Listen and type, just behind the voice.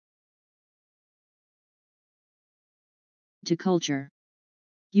to culture.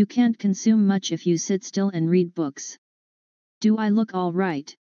 You can't consume much if you sit still and read books. Do I look all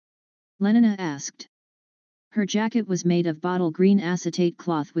right? Lenina asked. Her jacket was made of bottle green acetate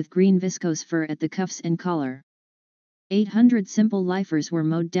cloth with green viscose fur at the cuffs and collar. 800 simple lifers were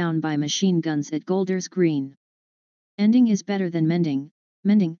mowed down by machine guns at Golders Green. Ending is better than mending,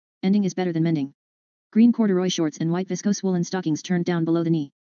 ending is better than mending. Green corduroy shorts and white viscose woolen stockings turned down below the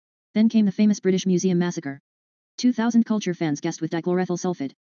knee. Then came the famous British Museum massacre. 2,000 culture fans gassed with dichlorethyl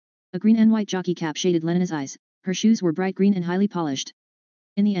sulfide. A green and white jockey cap shaded Lenina's eyes, her shoes were bright green and highly polished.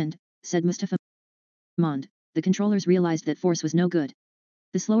 In the end, said Mustafa Mond, the controllers realized that force was no good.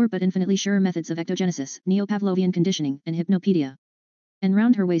 The slower but infinitely surer methods of ectogenesis, neo-Pavlovian conditioning, and hypnopedia. And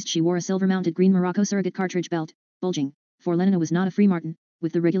round her waist she wore a silver-mounted green Morocco surrogate cartridge belt, bulging, for Lenina was not a free martin,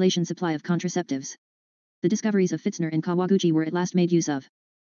 with the regulation supply of contraceptives. The discoveries of Fitzner and Kawaguchi were at last made use of.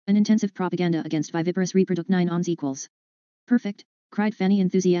 An intensive propaganda against viviparous reproduct 9 ons equals. Perfect, cried Fanny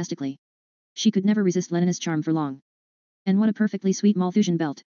enthusiastically. She could never resist Lenina's charm for long. And what a perfectly sweet Malthusian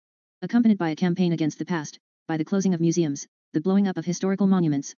belt. Accompanied by a campaign against the past, by the closing of museums, the blowing up of historical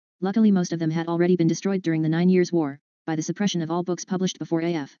monuments, luckily most of them had already been destroyed during the 9 Years' War, by the suppression of all books published before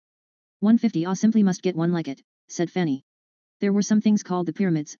AF. 150 Ah simply must get one like it, said Fanny. There were some things called the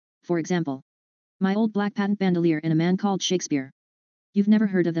pyramids, for example. My old black patent bandolier and a man called Shakespeare. You've never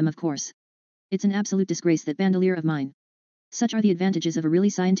heard of them of course. It's an absolute disgrace that bandolier of mine. Such are the advantages of a really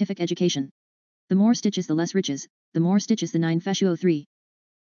scientific education. The more stitches the less riches, the more stitches the 9 Fascio 3.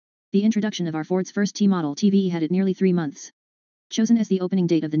 The introduction of our Ford's first T-model TVE had it nearly 3 months. Chosen as the opening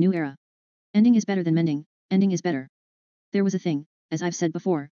date of the new era. Ending is better than mending, ending is better. There was a thing, as I've said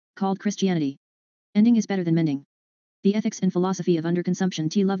before, called Christianity. Ending is better than mending. The ethics and philosophy of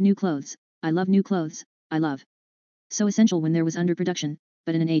underconsumption. T love new clothes, I love new clothes, I love. So essential when there was underproduction,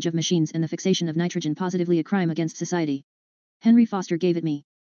 but in an age of machines and the fixation of nitrogen positively a crime against society. Henry Foster gave it me.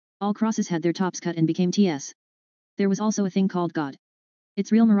 All crosses had their tops cut and became TS. There was also a thing called God.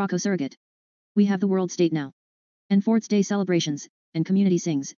 It's real Morocco surrogate. We have the world state now. And Ford's Day celebrations, and community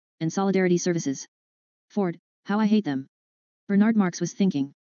sings, and solidarity services. Ford, how I hate them. Bernard Marx was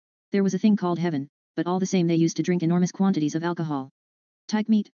thinking. There was a thing called heaven, but all the same they used to drink enormous quantities of alcohol. Tyke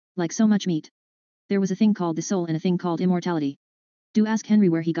meat, like so much meat. There was a thing called the soul and a thing called immortality. Do ask Henry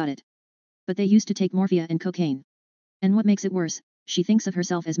where he got it. But they used to take morphia and cocaine. And what makes it worse, she thinks of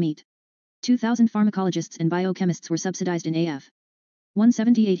herself as meat. 2,000 pharmacologists and biochemists were subsidized in AF.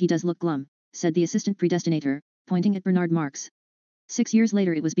 178 He does look glum, said the assistant predestinator, pointing at Bernard Marx. 6 years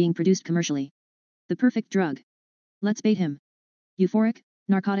later it was being produced commercially. The perfect drug. Let's bait him. Euphoric,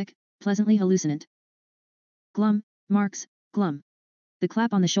 narcotic, pleasantly hallucinant. Glum, Marx, glum. The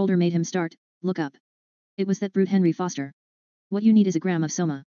clap on the shoulder made him start, look up. It was that brute Henry Foster. What you need is a gram of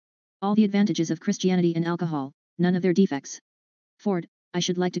soma. All the advantages of Christianity and alcohol, none of their defects. Ford, I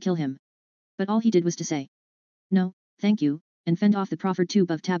should like to kill him. But all he did was to say, no, thank you, and fend off the proffered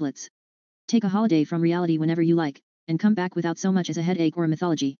tube of tablets. Take a holiday from reality whenever you like, and come back without so much as a headache or a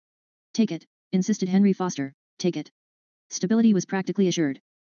mythology. Take it, insisted Henry Foster, take it. Stability was practically assured.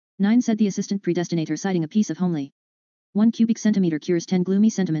 9 said the assistant predestinator citing a piece of homely. 1 cubic centimeter cures 10 gloomy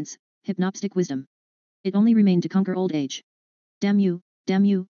sentiments, hypnoptic wisdom. It only remained to conquer old age. Damn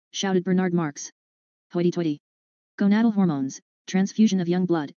you, shouted Bernard Marx. Hoity-toity. Gonadal hormones, transfusion of young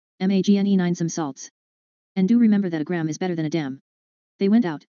blood, MAGNE 9 some salts. And do remember that a gram is better than a dam. They went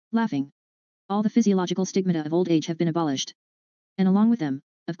out, laughing. All the physiological stigmata of old age have been abolished. And along with them,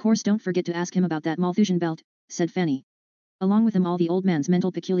 of course don't forget to ask him about that Malthusian belt, said Fanny. Along with them all the old man's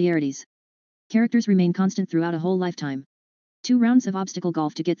mental peculiarities. Characters remain constant throughout a whole lifetime. 2 rounds of obstacle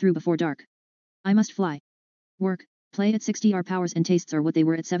golf to get through before dark. I must fly. Work, play at 60 our powers and tastes are what they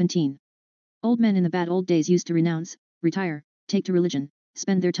were at 17. Old men in the bad old days used to renounce, retire, take to religion,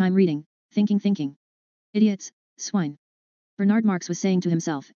 spend their time reading, thinking. Idiots, swine. Bernard Marx was saying to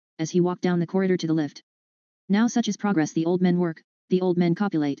himself, as he walked down the corridor to the lift. Now such is progress, the old men work, the old men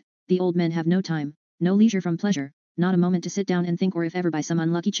copulate, the old men have no time, no leisure from pleasure, not a moment to sit down and think, or if ever by some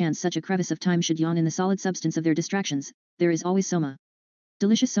unlucky chance such a crevice of time should yawn in the solid substance of their distractions, there is always soma.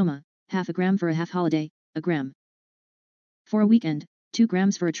 Delicious soma, half a gram for a half holiday, a gram for a weekend, 2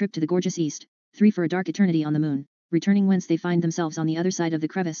 grams for a trip to the gorgeous east, 3 for a dark eternity on the moon, returning whence they find themselves on the other side of the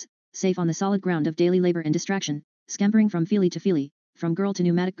crevice, safe on the solid ground of daily labor and distraction, scampering from feely to feely, from girl to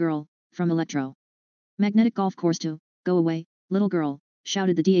pneumatic girl, from electro magnetic golf course to, go away, little girl,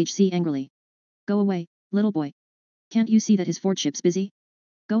 shouted the DHC angrily. Go away, little boy. Can't you see that his Fordship's busy?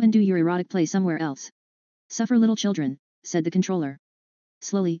 Go and do your erotic play somewhere else. Suffer little children, said the controller.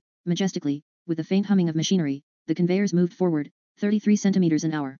 Slowly, majestically, with a faint humming of machinery, the conveyors moved forward, 33 centimeters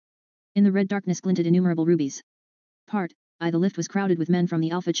an hour. In the red darkness glinted innumerable rubies. Part, The lift was crowded with men from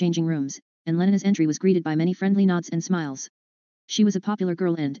the alpha changing rooms, and Lenina's entry was greeted by many friendly nods and smiles. She was a popular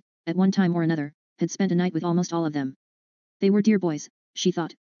girl and, at one time or another, had spent a night with almost all of them. They were dear boys, she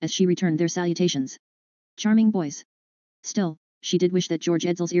thought, as she returned their salutations. Charming boys. Still, she did wish that George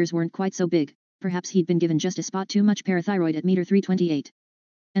Edsel's ears weren't quite so big, perhaps he'd been given just a spot too much parathyroid at meter 328.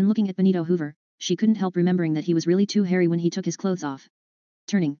 And looking at Benito Hoover, she couldn't help remembering that he was really too hairy when he took his clothes off.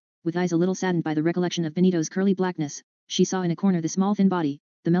 Turning, with eyes a little saddened by the recollection of Benito's curly blackness, she saw in a corner the small thin body,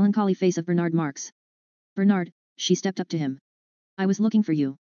 the melancholy face of Bernard Marx. Bernard, she stepped up to him. I was looking for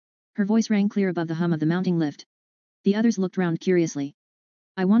you. Her voice rang clear above the hum of the mounting lift. The others looked round curiously.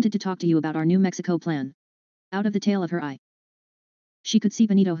 I wanted to talk to you about our New Mexico plan. Out of the tail of her eye, she could see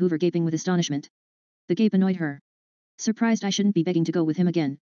Benito Hoover gaping with astonishment. The gape annoyed her. Surprised I shouldn't be begging to go with him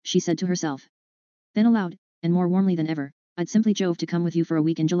again, she said to herself. Then aloud, and more warmly than ever, I'd simply jove to come with you for a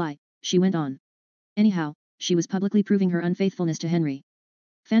week in July, she went on. Anyhow, she was publicly proving her unfaithfulness to Henry.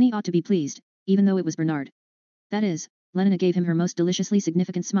 Fanny ought to be pleased, even though it was Bernard. That is, Lenina gave him her most deliciously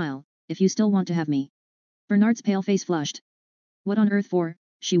significant smile, if you still want to have me. Bernard's pale face flushed. What on earth for,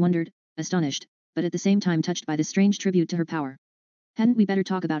 she wondered, astonished, but at the same time touched by this strange tribute to her power. Hadn't we better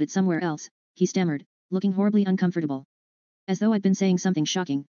talk about it somewhere else, he stammered, looking horribly uncomfortable. As though I'd been saying something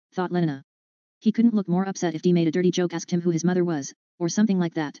shocking, thought Lenina. He couldn't look more upset if Dee made a dirty joke, asked him who his mother was, or something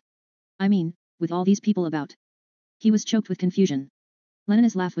like that. I mean, with all these people about. He was choked with confusion.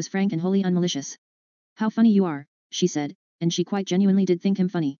 Lenina's laugh was frank and wholly unmalicious. How funny you are, she said, and she quite genuinely did think him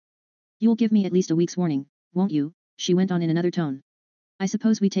funny. You'll give me at least a week's warning, won't you, she went on in another tone. I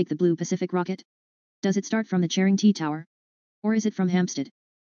suppose we take the Blue Pacific rocket? Does it start from the Charing T Tower? Or is it from Hampstead?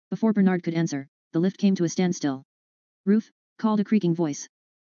 Before Bernard could answer, the lift came to a standstill. Roof, called a creaking voice.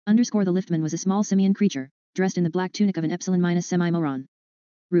 The liftman was a small simian creature, dressed in the black tunic of an epsilon- semi-moron.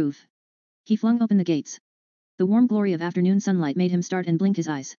 Roof. He flung open the gates. The warm glory of afternoon sunlight made him start and blink his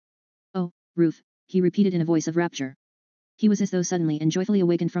eyes. Oh, Roof, he repeated in a voice of rapture. He was as though suddenly and joyfully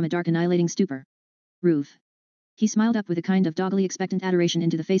awakened from a dark annihilating stupor. Roof. He smiled up with a kind of doggedly expectant adoration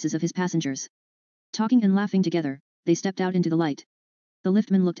into the faces of his passengers. Talking and laughing together, they stepped out into the light. The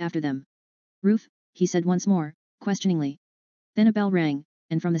liftman looked after them. Roof, he said once more, questioningly. Then a bell rang,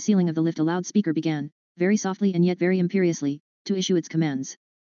 and from the ceiling of the lift a loudspeaker began, very softly and yet very imperiously, to issue its commands.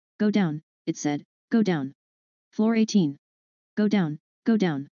 Go down, it said, go down. Floor 18. Go down, go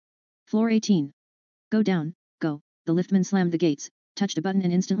down. Floor 18. Go down, go. The liftman slammed the gates, touched a button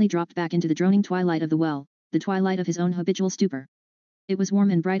and instantly dropped back into the droning twilight of the well, the twilight of his own habitual stupor. It was warm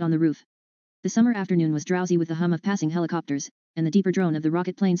and bright on the roof. The summer afternoon was drowsy with the hum of passing helicopters, and the deeper drone of the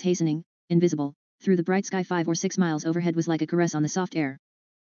rocket planes hastening, invisible, through the bright sky 5 or 6 miles overhead was like a caress on the soft air.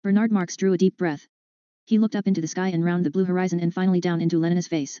 Bernard Marx drew a deep breath. He looked up into the sky and round the blue horizon and finally down into Lenina's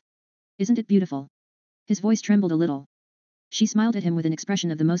face. Isn't it beautiful? His voice trembled a little. She smiled at him with an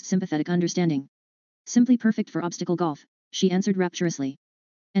expression of the most sympathetic understanding. Simply perfect for obstacle golf, she answered rapturously.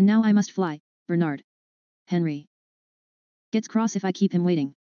 And now I must fly, Bernard. Henry gets cross if I keep him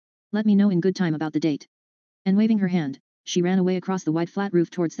waiting. Let me know in good time about the date. And waving her hand, she ran away across the wide flat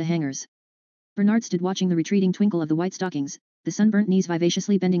roof towards the hangars. Bernard stood watching the retreating twinkle of the white stockings, the sunburnt knees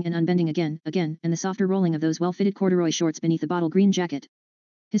vivaciously bending and unbending again, and the softer rolling of those well-fitted corduroy shorts beneath the bottle green jacket.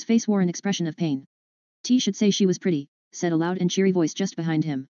 His face wore an expression of pain. T should say she was pretty, said a loud and cheery voice just behind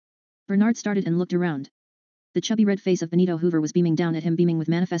him. Bernard started and looked around. The chubby red face of Benito Hoover was beaming down at him, beaming with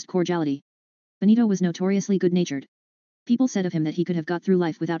manifest cordiality. Benito was notoriously good-natured. People said of him that he could have got through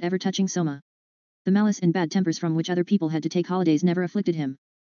life without ever touching Soma. The malice and bad tempers from which other people had to take holidays never afflicted him.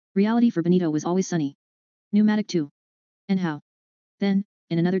 Reality for Benito was always sunny. Pneumatic too. And how? Then,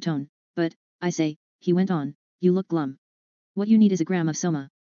 in another tone, but, I say, he went on, you look glum. What you need is a gram of Soma.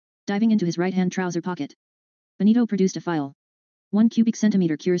 Diving into his right-hand trouser pocket, Benito produced a file. 1 cubic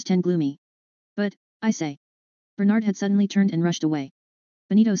centimeter cures 10 gloomy. But, I say. Bernard had suddenly turned and rushed away.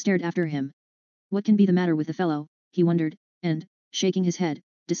 Benito stared after him. What can be the matter with the fellow, he wondered, and, shaking his head,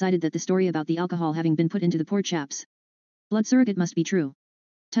 decided that the story about the alcohol having been put into the poor chap's blood surrogate must be true.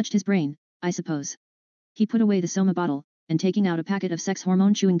 Touched his brain, I suppose. He put away the Soma bottle, and taking out a packet of sex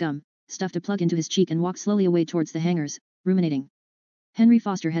hormone chewing gum, stuffed a plug into his cheek and walked slowly away towards the hangars, ruminating. Henry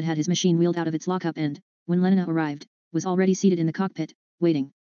Foster had had his machine wheeled out of its lockup and, when Lenina arrived, was already seated in the cockpit,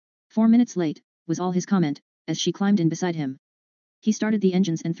 waiting. 4 minutes late, was all his comment, as she climbed in beside him. He started the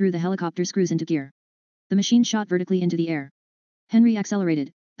engines and threw the helicopter screws into gear. The machine shot vertically into the air. Henry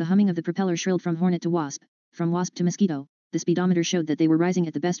accelerated, the humming of the propeller shrilled from hornet to wasp, from wasp to mosquito. The speedometer showed that they were rising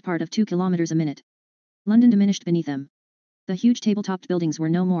at the best part of 2 kilometers a minute. London diminished beneath them. The huge table-topped buildings were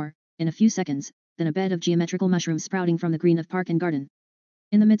no more, in a few seconds, than a bed of geometrical mushrooms sprouting from the green of park and garden.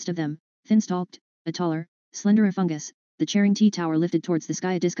 In the midst of them, thin-stalked, a taller, slenderer fungus, the Charing T Tower lifted towards the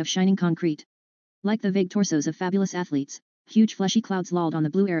sky a disk of shining concrete. Like the vague torsos of fabulous athletes, huge fleshy clouds lolled on the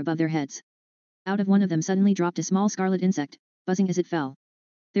blue air above their heads. Out of one of them suddenly dropped a small scarlet insect, buzzing as it fell.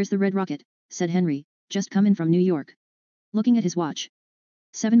 "There's the red rocket," said Henry, "just come in from New York." Looking at his watch.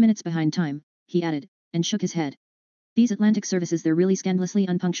 7 minutes behind time, he added, and shook his head. "These Atlantic services, they're really scandalously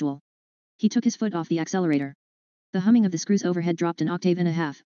unpunctual." He took his foot off the accelerator. The humming of the screws overhead dropped an octave and a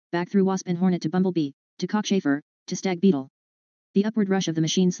half, back through wasp and hornet to bumblebee, to cockchafer, to stag beetle. The upward rush of the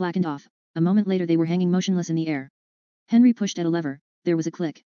machine slackened off. A moment later they were hanging motionless in the air. Henry pushed at a lever, there was a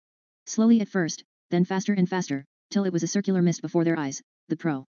click. Slowly at first, then faster and faster, till it was a circular mist before their eyes, the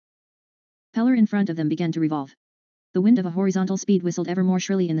propeller in front of them began to revolve. The wind of a horizontal speed whistled ever more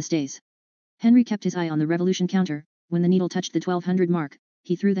shrilly in the stays. Henry kept his eye on the revolution counter. When the needle touched the 1200 mark,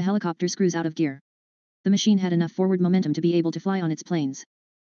 he threw the helicopter screws out of gear. The machine had enough forward momentum to be able to fly on its planes.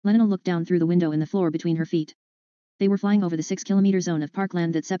 Lenina looked down through the window in the floor between her feet. They were flying over the 6-kilometre zone of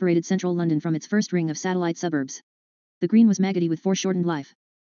parkland that separated central London from its first ring of satellite suburbs. The green was maggoty with foreshortened life.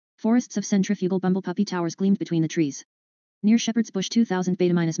 Forests of centrifugal bumblepuppy towers gleamed between the trees. Near Shepherd's Bush 2000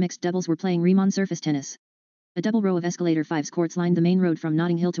 beta-mixed doubles were playing Riemann surface tennis. A double row of escalator 5s courts lined the main road from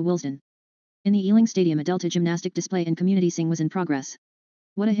Notting Hill to Willesden. In the Ealing Stadium a Delta gymnastic display and community sing was in progress.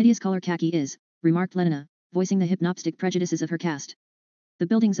 "What a hideous color khaki is," remarked Lenina, voicing the hypnoptic prejudices of her caste. The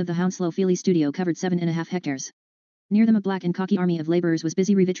buildings of the Hounslow Feely studio covered 7.5 hectares. Near them a black and cocky army of labourers was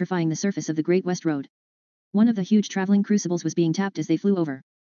busy revitrifying the surface of the Great West Road. One of the huge travelling crucibles was being tapped as they flew over.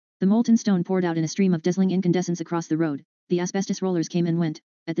 The molten stone poured out in a stream of dazzling incandescence across the road. The asbestos rollers came and went.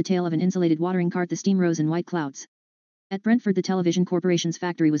 At the tail of an insulated watering cart the steam rose in white clouds. At Brentford the television corporation's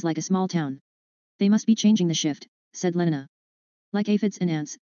factory was like a small town. "They must be changing the shift," said Lenina. Like aphids and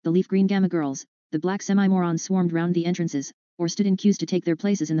ants, the leaf green gamma girls, the black semi-morons swarmed round the entrances, or stood in queues to take their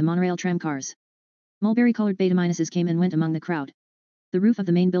places in the monorail tramcars. Mulberry-coloured beta-minuses came and went among the crowd. The roof of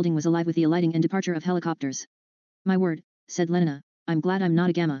the main building was alive with the alighting and departure of helicopters. "My word," said Lenina, "I'm glad I'm not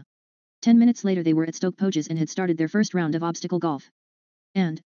a gamma." 10 minutes later they were at Stoke Poges and had started their first round of obstacle golf.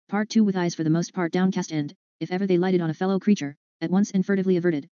 And, part 2 with eyes for the most part downcast and, if ever they lighted on a fellow creature, at once and furtively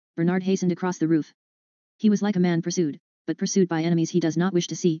averted, Bernard hastened across the roof. He was like a man pursued, but pursued by enemies he does not wish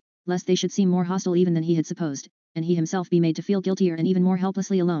to see, lest they should seem more hostile even than he had supposed, and he himself be made to feel guiltier and even more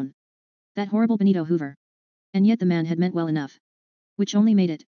helplessly alone. That horrible Benito Hoover. And yet the man had meant well enough. Which only made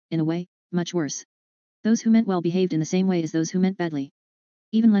it, in a way, much worse. Those who meant well behaved in the same way as those who meant badly.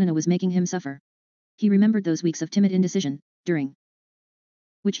 Even Lenina was making him suffer. He remembered those weeks of timid indecision, during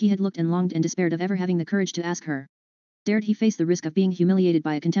which he had looked and longed and despaired of ever having the courage to ask her. Dared he face the risk of being humiliated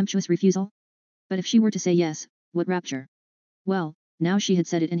by a contemptuous refusal? But if she were to say yes, what rapture? Well, now she had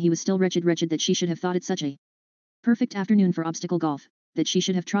said it and he was still wretched that she should have thought it such a perfect afternoon for obstacle golf, that she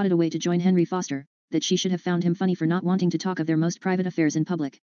should have trotted away to join Henry Foster, that she should have found him funny for not wanting to talk of their most private affairs in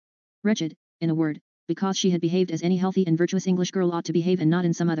public. Wretched, in a word, because she had behaved as any healthy and virtuous English girl ought to behave and not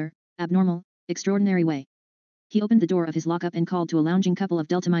in some other, abnormal, extraordinary way. He opened the door of his lock-up and called to a lounging couple of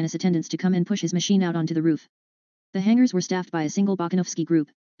Delta- attendants to come and push his machine out onto the roof. The hangars were staffed by a single Bakanovsky group,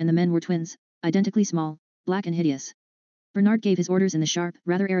 and the men were twins, identically small, black and hideous. Bernard gave his orders in the sharp,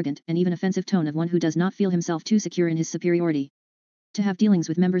 rather arrogant and even offensive tone of one who does not feel himself too secure in his superiority. To have dealings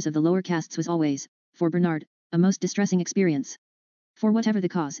with members of the lower castes was always, for Bernard, a most distressing experience. For whatever the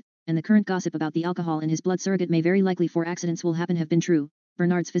cause, and the current gossip about the alcohol in his blood surrogate may very likely for accidents will happen have been true,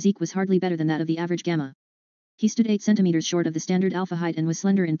 Bernard's physique was hardly better than that of the average gamma. He stood 8 centimeters short of the standard alpha height and was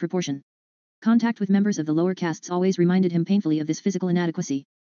slender in proportion. Contact with members of the lower castes always reminded him painfully of this physical inadequacy.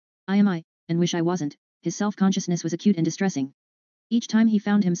 "I am I, and wish I wasn't," his self-consciousness was acute and distressing. Each time he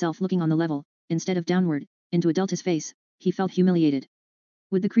found himself looking on the level, instead of downward, into a Delta's face, he felt humiliated.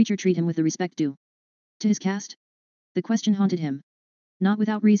 Would the creature treat him with the respect due to his caste? The question haunted him. Not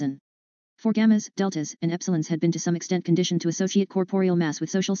without reason. For gammas, deltas, and epsilons had been to some extent conditioned to associate corporeal mass with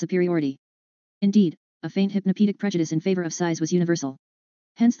social superiority. Indeed, a faint hypnopaetic prejudice in favor of size was universal.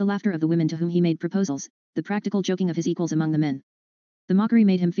 Hence the laughter of the women to whom he made proposals, the practical joking of his equals among the men. The mockery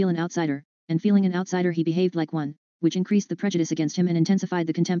made him feel an outsider, and feeling an outsider he behaved like one, which increased the prejudice against him and intensified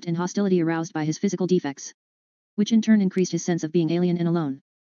the contempt and hostility aroused by his physical defects. Which in turn increased his sense of being alien and alone.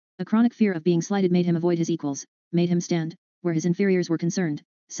 A chronic fear of being slighted made him avoid his equals, made him stand, where his inferiors were concerned,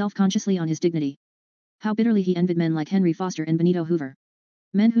 self-consciously on his dignity. How bitterly he envied men like Henry Foster and Benito Hoover.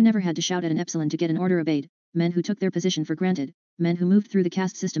 Men who never had to shout at an epsilon to get an order obeyed, men who took their position for granted, men who moved through the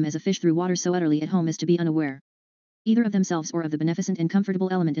caste system as a fish through water so utterly at home as to be unaware either of themselves or of the beneficent and comfortable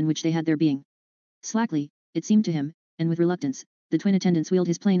element in which they had their being. Slackly, it seemed to him, and with reluctance, the twin attendants wheeled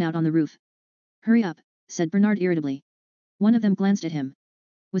his plane out on the roof. "Hurry up," said Bernard irritably. One of them glanced at him.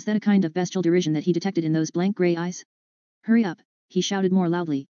 Was that a kind of bestial derision that he detected in those blank grey eyes? Hurry up, he shouted more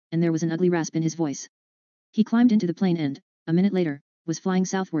loudly, and there was an ugly rasp in his voice. He climbed into the plane and, a minute later, was flying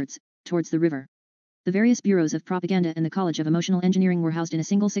southwards, towards the river. The various bureaus of propaganda and the College of Emotional Engineering were housed in a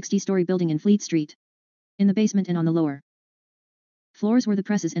single 60-story building in Fleet Street. In the basement and on the lower floors were the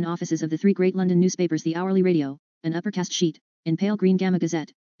presses and offices of the three great London newspapers: the Hourly Radio, an uppercast sheet, in pale green Gamma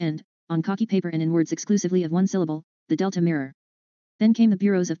Gazette, and, on khaki paper and in words exclusively of one syllable, the Delta Mirror. Then came the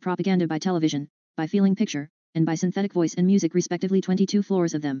bureaus of propaganda by television, by feeling picture, and by synthetic voice and music, respectively 22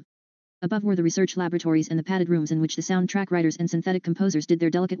 floors of them. Above were the research laboratories and the padded rooms in which the soundtrack writers and synthetic composers did their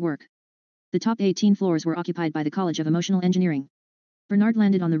delicate work. The top 18 floors were occupied by the College of Emotional Engineering. Bernard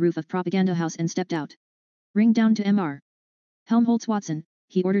landed on the roof of Propaganda House and stepped out. Ring down to Mr. Helmholtz Watson,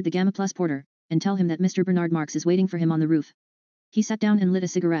 he ordered the Gamma Plus porter, and tell him that Mr. Bernard Marx is waiting for him on the roof. He sat down and lit a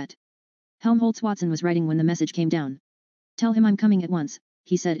cigarette. Helmholtz Watson was writing when the message came down. Tell him I'm coming at once,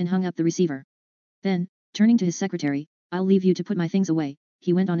 he said, and hung up the receiver. Then, turning to his secretary, I'll leave you to put my things away,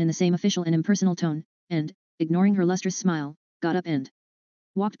 he went on in the same official and impersonal tone, and, ignoring her lustrous smile, got up and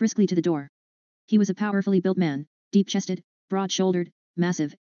walked briskly to the door. He was a powerfully built man, deep-chested, broad-shouldered,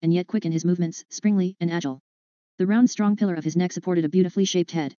 massive, and yet quick in his movements, springly and agile. The round strong pillar of his neck supported a beautifully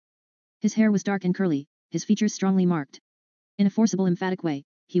shaped head. His hair was dark and curly, his features strongly marked. In a forcible emphatic way,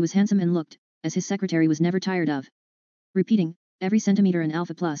 he was handsome and looked, as his secretary was never tired of repeating, every centimeter an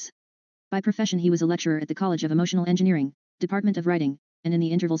alpha plus. By profession he was a lecturer at the College of Emotional Engineering, Department of Writing, and in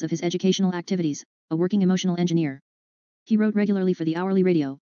the intervals of his educational activities, a working emotional engineer. He wrote regularly for the Hourly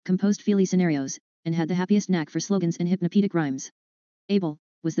Radio, composed feely scenarios, and had the happiest knack for slogans and hypnopetic rhymes. Able,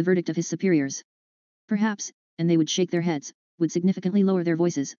 was the verdict of his superiors. Perhaps, and they would shake their heads, would significantly lower their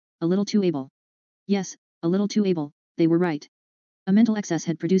voices, a little too able. Yes, a little too able, they were right. A mental excess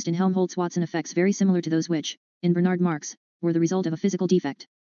had produced in Helmholtz Watson effects very similar to those which, in Bernard Marx, were the result of a physical defect.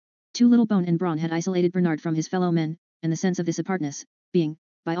 Too little bone and brawn had isolated Bernard from his fellow men, and the sense of this apartness, being,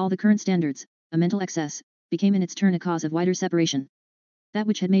 by all the current standards, a mental excess, became in its turn a cause of wider separation. That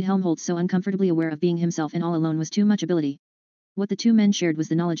which had made Helmholtz so uncomfortably aware of being himself and all alone was too much ability. What the two men shared was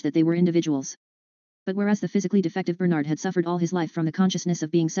the knowledge that they were individuals. But whereas the physically defective Bernard had suffered all his life from the consciousness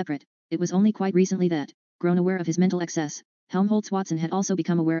of being separate, it was only quite recently that, grown aware of his mental excess, Helmholtz Watson had also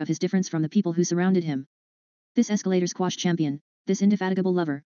become aware of his difference from the people who surrounded him. This escalator squash champion, this indefatigable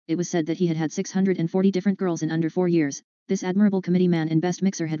lover, it was said that he had had 640 different girls in under 4 years. This admirable committee man and best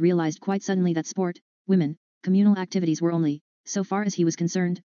mixer had realized quite suddenly that sport, women, communal activities were only, so far as he was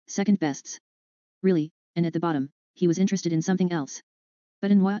concerned, second bests. Really, and at the bottom, he was interested in something else.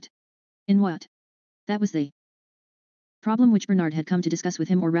 But in what? In what? That was the problem which Bernard had come to discuss with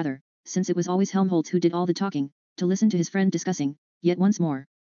him, or rather, since it was always Helmholtz who did all the talking, to listen to his friend discussing, yet once more.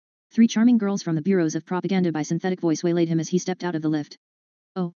 3 charming girls from the bureaus of propaganda by synthetic voice waylaid him as he stepped out of the lift.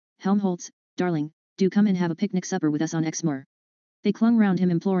 Oh, Helmholtz, darling, do come and have a picnic supper with us on Exmoor. They clung round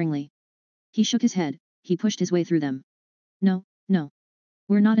him imploringly. He shook his head, he pushed his way through them. No, no.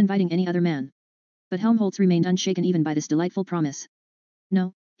 We're not inviting any other man. But Helmholtz remained unshaken even by this delightful promise.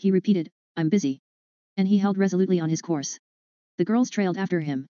 No, he repeated, I'm busy. And he held resolutely on his course. The girls trailed after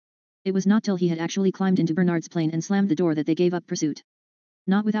him. It was not till he had actually climbed into Bernard's plane and slammed the door that they gave up pursuit.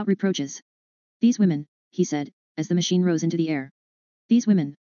 Not without reproaches. These women, he said, as the machine rose into the air. These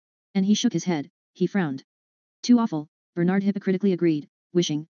women. And he shook his head, he frowned. Too awful, Bernard hypocritically agreed,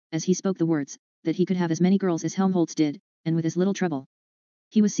 wishing, as he spoke the words, that he could have as many girls as Helmholtz did, and with as little trouble.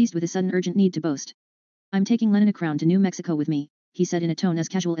 He was seized with a sudden urgent need to boast. I'm taking Lenina Crown to New Mexico with me, he said in a tone as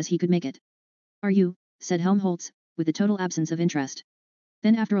casual as he could make it. Are you, said Helmholtz, with a total absence of interest.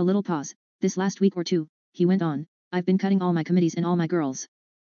 Then after a little pause, this last week or two, he went on, I've been cutting all my committees and all my girls.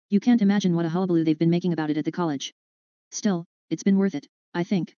 You can't imagine what a hullabaloo they've been making about it at the college. Still, it's been worth it, I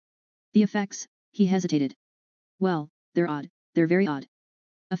think. The effects, he hesitated. Well, they're odd, they're very odd.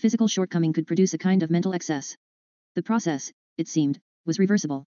 A physical shortcoming could produce a kind of mental excess. The process, it seemed, was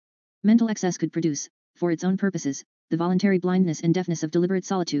reversible. Mental excess could produce, for its own purposes, the voluntary blindness and deafness of deliberate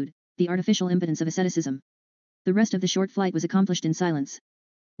solitude, the artificial impotence of asceticism. The rest of the short flight was accomplished in silence.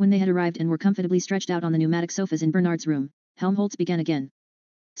 When they had arrived and were comfortably stretched out on the pneumatic sofas in Bernard's room, Helmholtz began again.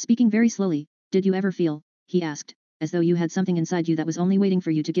 Speaking very slowly, did you ever feel, he asked, as though you had something inside you that was only waiting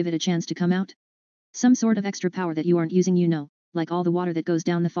for you to give it a chance to come out? Some sort of extra power that you aren't using, you know, like all the water that goes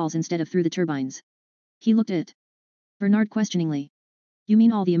down the falls instead of through the turbines. He looked at Bernard questioningly. You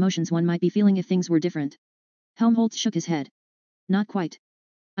mean all the emotions one might be feeling if things were different? Helmholtz shook his head. Not quite.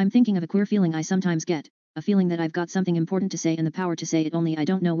 I'm thinking of a queer feeling I sometimes get, a feeling that I've got something important to say and the power to say it, only I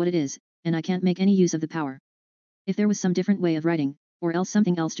don't know what it is, and I can't make any use of the power. If there was some different way of writing, or else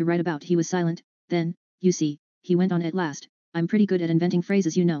something else to write about. He was silent. Then, you see, he went on at last, I'm pretty good at inventing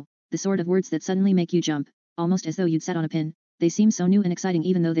phrases, you know, the sort of words that suddenly make you jump, almost as though you'd sat on a pin, they seem so new and exciting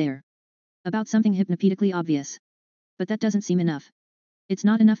even though they're about something hypnopetically obvious. But that doesn't seem enough. It's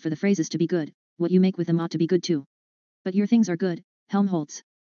not enough for the phrases to be good, what you make with them ought to be good too. But your things are good, Helmholtz.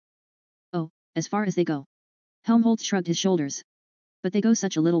 Oh, as far as they go. Helmholtz shrugged his shoulders. But they go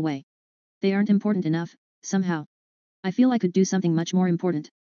such a little way. They aren't important enough, somehow. I feel I could do something much more important.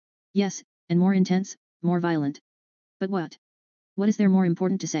 Yes, and more intense, more violent. But what? What is there more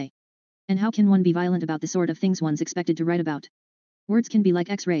important to say? And how can one be violent about the sort of things one's expected to write about? Words can be like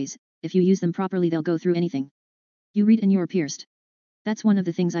X-rays, if you use them properly they'll go through anything. You read and you're pierced. That's one of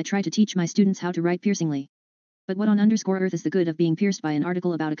the things I try to teach my students, how to write piercingly. But what on underscore earth is the good of being pierced by an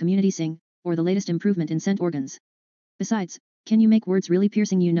article about a community sing, or the latest improvement in scent organs? Besides, can you make words really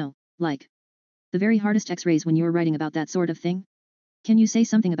piercing, like the very hardest X-rays when you're writing about that sort of thing? Can you say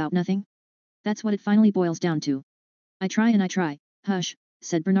something about nothing? That's what it finally boils down to. I try and I try. Hush,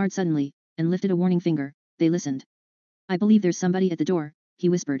 said Bernard suddenly, and lifted a warning finger. They listened. I believe there's somebody at the door, he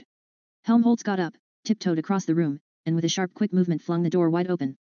whispered. Helmholtz got up, tiptoed across the room, and with a sharp quick movement flung the door wide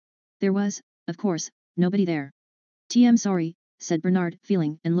open. There was, of course, nobody there. "TM sorry," said Bernard,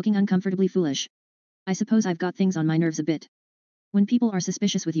 feeling and looking uncomfortably foolish. "I suppose I've got things on my nerves a bit. When people are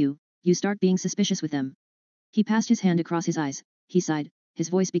suspicious with you, you start being suspicious with them." He passed his hand across his eyes, he sighed, his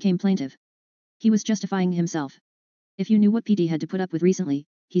voice became plaintive. He was justifying himself. "If you knew what PT had to put up with recently,"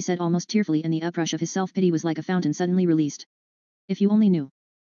 he said almost tearfully, and the uprush of his self-pity was like a fountain suddenly released. "If you only knew."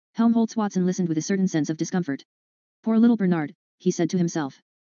 Helmholtz Watson listened with a certain sense of discomfort. Poor little Bernard, he said to himself.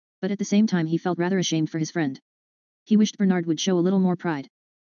 But at the same time he felt rather ashamed for his friend. He wished Bernard would show a little more pride.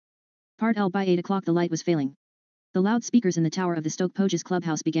 Part L. By 8 o'clock the light was failing. The loudspeakers in the tower of the Stoke Poges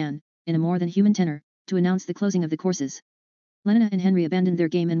clubhouse began, in a more than human tenor, to announce the closing of the courses. Lenina and Henry abandoned their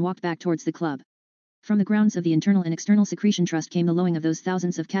game and walked back towards the club. From the grounds of the Internal and External Secretion Trust came the lowing of those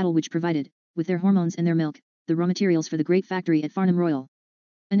thousands of cattle which provided, with their hormones and their milk, the raw materials for the great factory at Farnham Royal.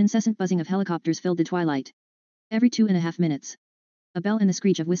 An incessant buzzing of helicopters filled the twilight. Every 2.5 minutes, a bell and the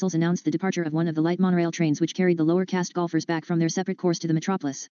screech of whistles announced the departure of one of the light monorail trains which carried the lower caste golfers back from their separate course to the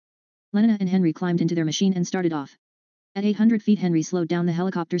metropolis. Lenina and Henry climbed into their machine and started off. At 800 feet Henry slowed down the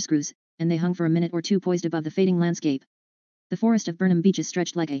helicopter screws, and they hung for a minute or two poised above the fading landscape. The forest of Burnham Beeches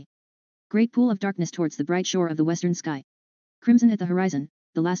stretched like a great pool of darkness towards the bright shore of the western sky. Crimson at the horizon,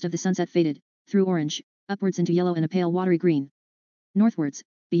 the last of the sunset faded, through orange, upwards into yellow and a pale watery green. Northwards,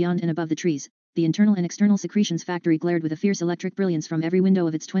 beyond and above the trees, the Internal and External Secretions factory glared with a fierce electric brilliance from every window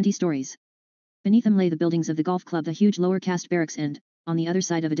of its 20 stories. Beneath them lay the buildings of the golf club, the huge lower caste barracks, and, on the other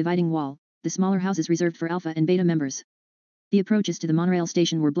side of a dividing wall, the smaller houses reserved for alpha and beta members. The approaches to the monorail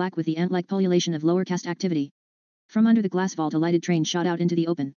station were black with the ant-like pullulation of lower caste activity. From under the glass vault a lighted train shot out into the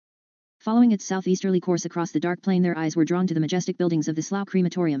open. Following its southeasterly course across the dark plain their eyes were drawn to the majestic buildings of the Slough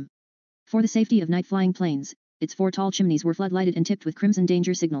crematorium. For the safety of night-flying planes, its 4 tall chimneys were flood-lighted and tipped with crimson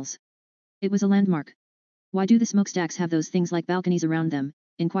danger signals. It was a landmark. "Why do the smokestacks have those things like balconies around them?"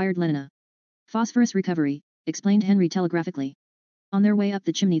 inquired Lenina. "Phosphorus recovery," explained Henry telegraphically. "On their way up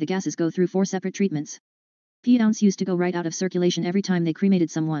the chimney the gases go through 4 separate treatments. P-ounce used to go right out of circulation every time they cremated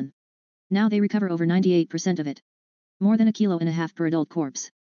someone. Now they recover over 98% of it. More than 1.5 kilos per adult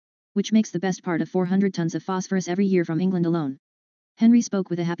corpse. Which makes the best part of 400 tons of phosphorus every year from England alone." Henry spoke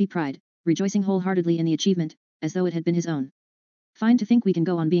with a happy pride, rejoicing wholeheartedly in the achievement, as though it had been his own. "Fine to think we can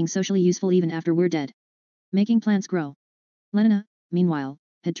go on being socially useful even after we're dead. Making plants grow." Lenina, meanwhile,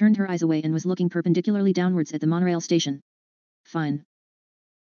 had turned her eyes away and was looking perpendicularly downwards at the monorail station. "Fine,"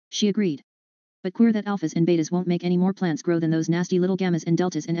 she agreed. "But queer that alphas and betas won't make any more plants grow than those nasty little gammas and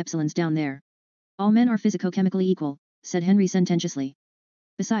deltas and epsilons down there." "All men are physico-chemically equal," said Henry sententiously.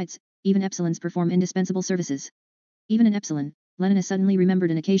 "Besides, even epsilons perform indispensable services." Even an epsilon, Lenina suddenly remembered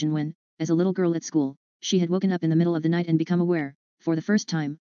an occasion when, as a little girl at school, she had woken up in the middle of the night and become aware, for the first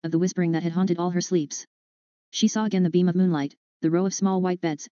time, of the whispering that had haunted all her sleeps. She saw again the beam of moonlight, the row of small white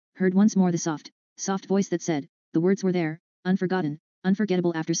beds, heard once more the soft, soft voice that said, the words were there, unforgotten,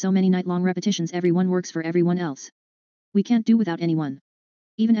 unforgettable after so many night-long repetitions. "Everyone works for everyone else. We can't do without anyone.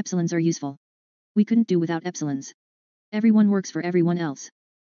 Even epsilons are useful. We couldn't do without epsilons. Everyone works for everyone else.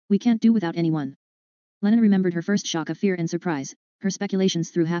 We can't do without anyone." Lenina remembered her first shock of fear and surprise, her speculations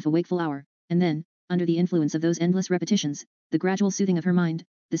through half a wakeful hour, and then, under the influence of those endless repetitions, the gradual soothing of her mind,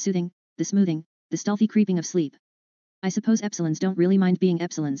 the soothing, the smoothing, the stealthy creeping of sleep. "I suppose epsilons don't really mind being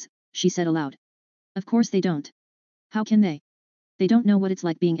epsilons," she said aloud. "Of course they don't. How can they? They don't know what it's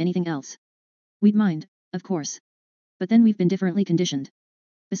like being anything else. We'd mind, of course. But then we've been differently conditioned.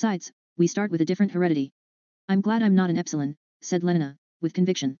 Besides, we start with a different heredity." "I'm glad I'm not an epsilon," said Lenina, with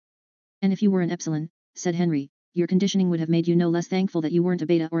conviction. "And if you were an epsilon," said Henry, "your conditioning would have made you no less thankful that you weren't a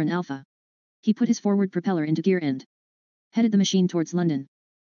beta or an alpha." He put his forward propeller into gear and headed the machine towards London.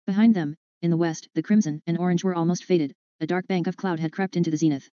 Behind them, in the west, the crimson and orange were almost faded, a dark bank of cloud had crept into the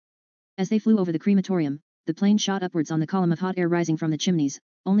zenith. As they flew over the crematorium, the plane shot upwards on the column of hot air rising from the chimneys,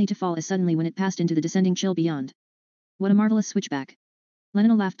 only to fall as suddenly when it passed into the descending chill beyond. What a marvelous switchback!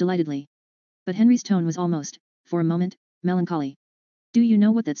 Lenina laughed delightedly. But Henry's tone was almost, for a moment, melancholy. Do you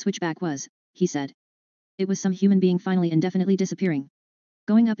know what that switchback was? He said. It was some human being finally and definitely disappearing.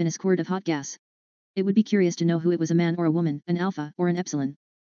 Going up in a squirt of hot gas. It would be curious to know who it was, a man or a woman, an alpha or an epsilon.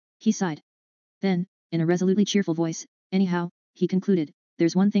 He sighed. Then, in a resolutely cheerful voice, anyhow, he concluded,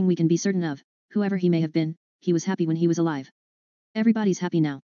 there's one thing we can be certain of, whoever he may have been, he was happy when he was alive. Everybody's happy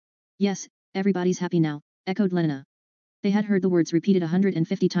now. Yes, everybody's happy now, echoed Lenina. They had heard the words repeated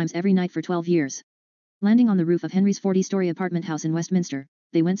 150 times every night for 12 years. Landing on the roof of Henry's 40-story apartment house in Westminster,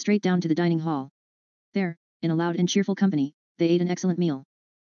 they went straight down to the dining hall. There, in a loud and cheerful company, they ate an excellent meal.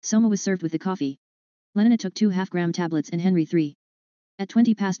 Soma was served with the coffee. Lenina took 2 half-gram tablets and Henry 3. At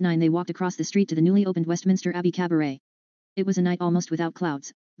 9:20 they walked across the street to the newly opened Westminster Abbey Cabaret. It was a night almost without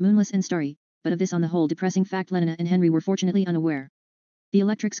clouds, moonless and starry, but of this on the whole depressing fact Lenina and Henry were fortunately unaware. The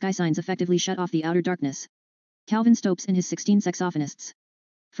electric sky signs effectively shut off the outer darkness. Calvin Stopes and his 16 saxophonists.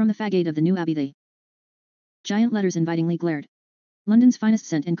 From the faggade of the new Abbey the giant letters invitingly glared. London's finest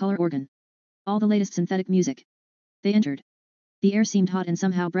scent and colour organ. All the latest synthetic music. They entered. The air seemed hot and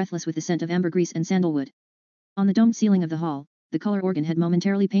somehow breathless with the scent of ambergris and sandalwood. On the domed ceiling of the hall, the colour organ had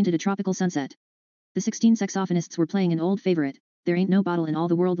momentarily painted a tropical sunset. The 16 saxophonists were playing an old favourite, There Ain't No Bottle in All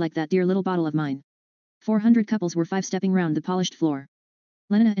the World Like That Dear Little Bottle of Mine. 400 couples were five-stepping round the polished floor.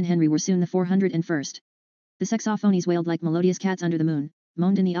 Lenina and Henry were soon the 401st. The saxophonies wailed like melodious cats under the moon,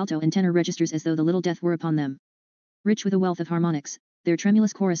 moaned in the alto and tenor registers as though the little death were upon them. Rich with a wealth of harmonics, their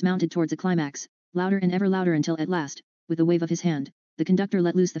tremulous chorus mounted towards a climax, louder and ever louder until at last, with a wave of his hand, the conductor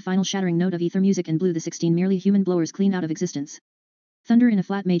let loose the final shattering note of ether music and blew the 16 merely human blowers clean out of existence. Thunder in a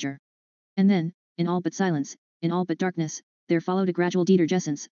flat major. And then, in all but silence, in all but darkness, there followed a gradual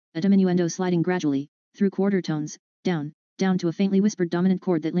detergescence, a diminuendo sliding gradually, through quarter tones, down to a faintly whispered dominant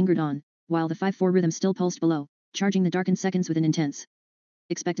chord that lingered on, while the 5/4 rhythm still pulsed below, charging the darkened seconds with an intense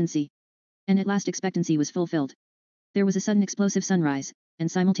expectancy. And at last expectancy was fulfilled. There was a sudden explosive sunrise, and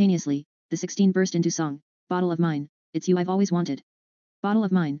simultaneously, the 16 burst into song, Bottle of Mine, it's you I've always wanted. Bottle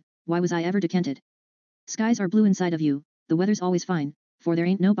of mine, why was I ever decanted? Skies are blue inside of you, the weather's always fine, for there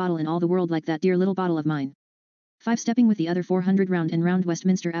ain't no bottle in all the world like that dear little bottle of mine. Five-stepping with the other 400 round and round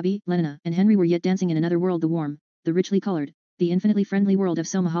Westminster Abbey, Lenina and Henry were yet dancing in another world, the warm, the richly coloured, the infinitely friendly world of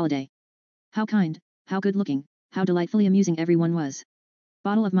Soma Holiday. How kind, how good-looking, how delightfully amusing everyone was.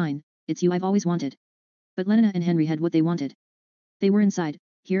 Bottle of mine, it's you I've always wanted. But Lenina and Henry had what they wanted. They were inside,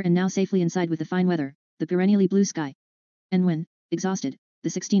 here and now safely inside with the fine weather, the perennially blue sky. And when, exhausted, the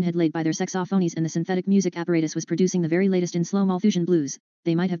 16 had laid by their saxophonies and the synthetic music apparatus was producing the very latest in slow Malthusian blues,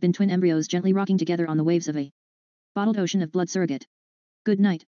 they might have been twin embryos gently rocking together on the waves of a bottled ocean of blood surrogate. Good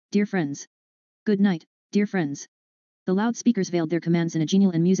night, dear friends. Good night, dear friends. The loudspeakers veiled their commands in a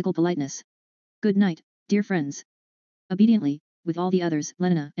genial and musical politeness. Good night, dear friends. Obediently, with all the others,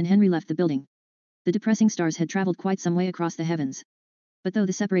 Lenina and Henry left the building. The depressing stars had travelled quite some way across the heavens. But though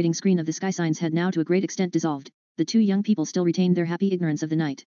the separating screen of the sky signs had now to a great extent dissolved, the two young people still retained their happy ignorance of the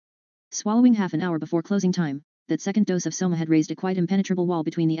night. Swallowing half an hour before closing time, that second dose of Soma had raised a quite impenetrable wall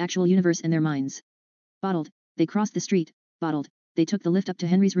between the actual universe and their minds. Bottled, they crossed the street, bottled, they took the lift up to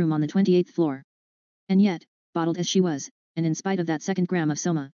Henry's room on the 28th floor. And yet, bottled as she was, and in spite of that second gram of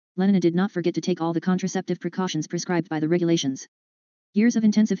Soma, Lenina did not forget to take all the contraceptive precautions prescribed by the regulations. Years of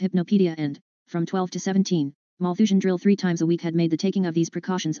intensive hypnopedia and, from 12 to 17, Malthusian drill 3 times a week had made the taking of these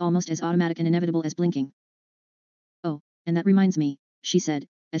precautions almost as automatic and inevitable as blinking. Oh, and that reminds me, she said,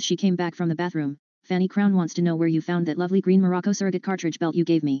 as she came back from the bathroom, Fanny Crown wants to know where you found that lovely green Morocco surrogate cartridge belt you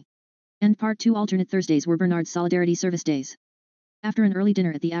gave me. And Part 2 alternate Thursdays were Bernard's Solidarity Service days. After an early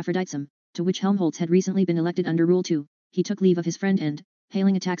dinner at the Aphroditeum, to which Helmholtz had recently been elected under Rule 2, he took leave of his friend and,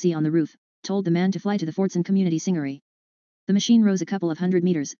 hailing a taxi on the roof, told the man to fly to the Fordson Community Singery. The machine rose a couple of 100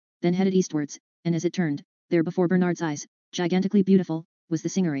 meters, then headed eastwards, and as it turned, there before Bernard's eyes, gigantically beautiful, was the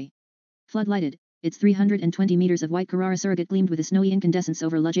Singery. Flood-lighted, its 320 meters of white Carrara surrogate gleamed with a snowy incandescence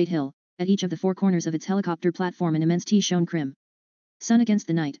over Ludgate Hill, at each of the 4 corners of its helicopter platform an immense tea shone crim. Sun against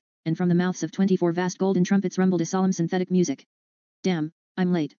the night, and from the mouths of 24 vast golden trumpets rumbled a solemn synthetic music. Damn,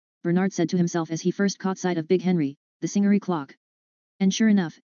 I'm late, Bernard said to himself as he first caught sight of Big Henry, the Singery clock. And sure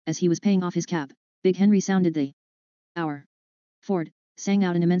enough, as he was paying off his cab, Big Henry sounded the hour. Ford, sang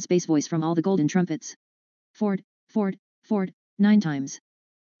out an immense bass voice from all the golden trumpets. Ford, Ford, Ford, 9 times.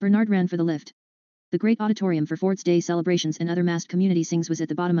 Bernard ran for the lift. The great auditorium for Ford's Day celebrations and other massed community sings was at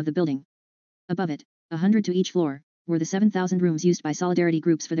the bottom of the building. Above it, 100 to each floor, were the 7,000 rooms used by solidarity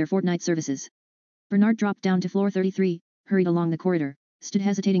groups for their fortnight services. Bernard dropped down to floor 33, hurried along the corridor, stood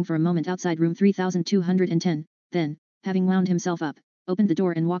hesitating for a moment outside room 3210, then, having wound himself up, opened the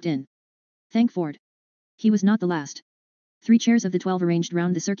door and walked in. Thank Ford. He was not the last. 3 chairs of the 12 arranged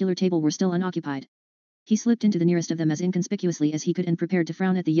round the circular table were still unoccupied. He slipped into the nearest of them as inconspicuously as he could and prepared to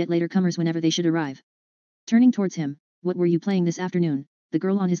frown at the yet later comers whenever they should arrive. Turning towards him, "What were you playing this afternoon?" the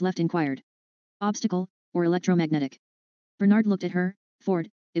girl on his left inquired. "Obstacle, or electromagnetic?" Bernard looked at her.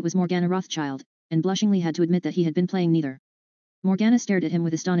 Ford, it was Morgana Rothschild, and blushingly had to admit that he had been playing neither. Morgana stared at him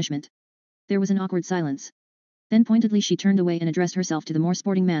with astonishment. There was an awkward silence. Then pointedly she turned away and addressed herself to the more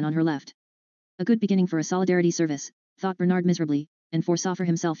sporting man on her left. A good beginning for a solidarity service, thought Bernard miserably, and foresaw for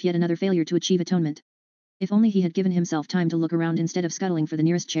himself yet another failure to achieve atonement. If only he had given himself time to look around instead of scuttling for the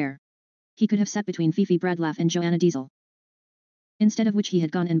nearest chair. He could have sat between Fifi Bradlaugh and Joanna Diesel. Instead of which he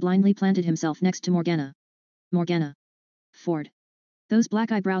had gone and blindly planted himself next to Morgana. Morgana. Ford. Those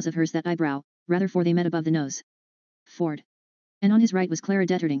black eyebrows of hers, that eyebrow, rather, for they met above the nose. Ford. And on his right was Clara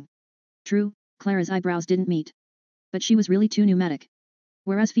Detterding. True, Clara's eyebrows didn't meet. But she was really too pneumatic.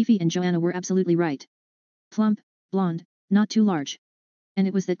 Whereas Fifi and Joanna were absolutely right. Plump, blonde, not too large. And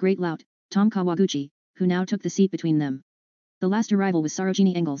it was that great lout, Tom Kawaguchi, who now took the seat between them. The last arrival was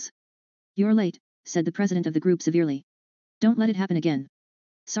Sarojini Engels. "You're late," said the president of the group severely. "Don't let it happen again."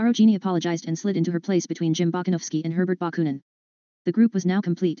 Sarojini apologized and slid into her place between Jim Bakunovsky and Herbert Bakunin. The group was now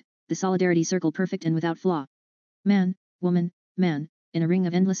complete, the solidarity circle perfect and without flaw. Man, woman, man, in a ring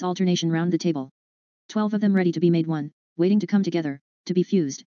of endless alternation round the table. 12 of them ready to be made one, waiting to come together, to be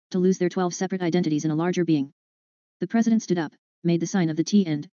fused, to lose their 12 separate identities in a larger being. The president stood up, made the sign of the T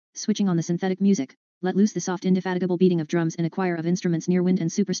and, switching on the synthetic music, let loose the soft indefatigable beating of drums and a choir of instruments near wind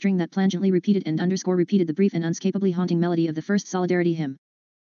and superstring that plangently repeated and repeated the brief and unscapably haunting melody of the first solidarity hymn.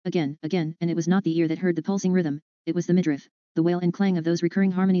 Again, and it was not the ear that heard the pulsing rhythm, it was the midriff, the wail and clang of those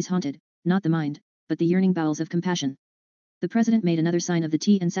recurring harmonies haunted, not the mind, but the yearning bowels of compassion. The president made another sign of the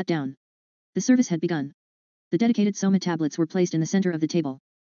T and sat down. The service had begun. The dedicated soma tablets were placed in the center of the table.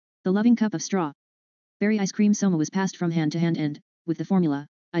 The loving cup of straw berry ice cream soma was passed from hand to hand and, with the formula,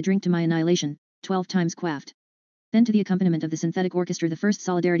 "I drink to my annihilation," 12 times quaffed. Then to the accompaniment of the synthetic orchestra the first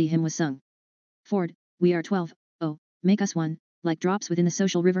solidarity hymn was sung. Ford, we are 12, oh, make us one, like drops within the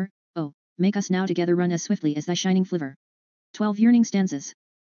social river, oh, make us now together run as swiftly as thy shining flivver. 12 yearning stanzas.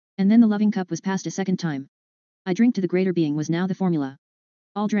 And then the loving cup was passed a second time. I drink to the greater being was now the formula.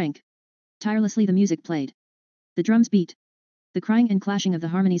 All drank. Tirelessly the music played. The drums beat. The crying and clashing of the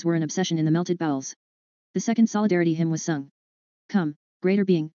harmonies were an obsession in the melted bowels. The second solidarity hymn was sung. Come, greater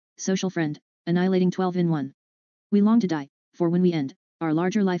being, social friend, annihilating 12 in one. We long to die, for when we end, our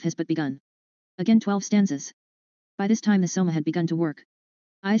larger life has but begun. Again 12 stanzas. By this time the soma had begun to work.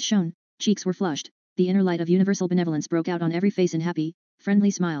 Eyes shone, cheeks were flushed, the inner light of universal benevolence broke out on every face in happy, friendly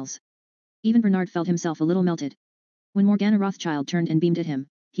smiles. Even Bernard felt himself a little melted. When Morgana Rothschild turned and beamed at him,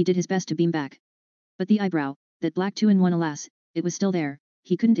 he did his best to beam back. But the eyebrow, that black 2 in 1, alas, it was still there,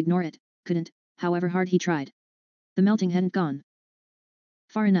 he couldn't ignore it, couldn't, however hard he tried. The melting hadn't gone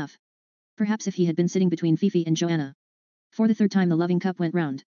far enough. Perhaps if he had been sitting between Fifi and Joanna. For the third time the loving cup went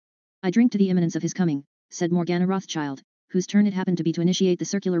round. I drink to the imminence of his coming, said Morgana Rothschild, whose turn it happened to be to initiate the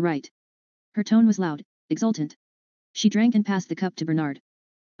circular rite. Her tone was loud, exultant. She drank and passed the cup to Bernard.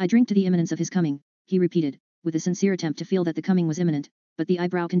 I drink to the imminence of his coming, he repeated, with a sincere attempt to feel that the coming was imminent, but the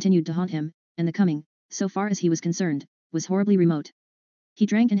eyebrow continued to haunt him, and the coming, so far as he was concerned, was horribly remote. He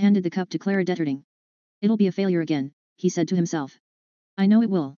drank and handed the cup to Clara Detterding. It'll be a failure again, he said to himself. I know it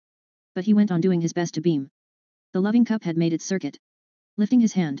will. But he went on doing his best to beam. The loving cup had made its circuit. Lifting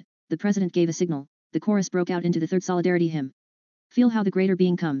his hand, the president gave a signal, the chorus broke out into the third solidarity hymn. Feel how the greater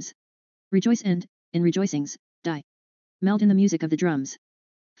being comes. Rejoice and, in rejoicings, die. Melt in the music of the drums.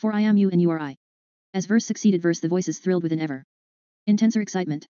 For I am you and you are I. As verse succeeded verse the voices thrilled with an ever intenser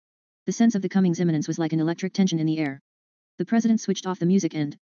excitement. The sense of the coming's imminence was like an electric tension in the air. The president switched off the music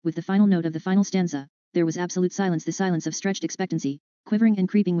and, with the final note of the final stanza, there was absolute silence, the silence of stretched expectancy, quivering and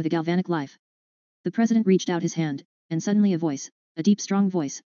creeping with a galvanic life. The president reached out his hand, and suddenly a voice, a deep strong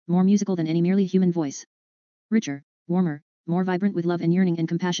voice, more musical than any merely human voice. Richer, warmer, more vibrant with love and yearning and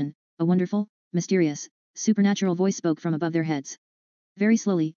compassion, a wonderful, mysterious, supernatural voice spoke from above their heads. Very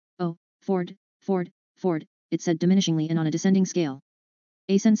slowly, oh, Ford, Ford, Ford, it said diminishingly and on a descending scale.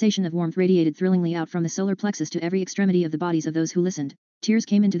 A sensation of warmth radiated thrillingly out from the solar plexus to every extremity of the bodies of those who listened, tears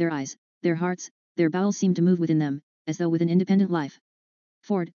came into their eyes, their hearts, their bowels seemed to move within them, as though with an independent life.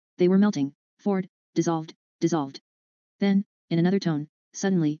 Ford, they were melting, Ford, dissolved, dissolved. Then, in another tone,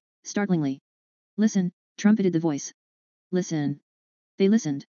 suddenly, startlingly. Listen, trumpeted the voice. Listen. They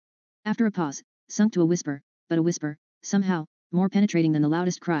listened. After a pause, sunk to a whisper, but a whisper, somehow, more penetrating than the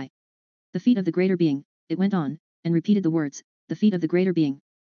loudest cry. The feet of the greater being, it went on, and repeated the words, the feet of the greater being.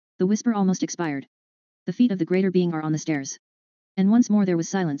 The whisper almost expired. The feet of the greater being are on the stairs. And once more there was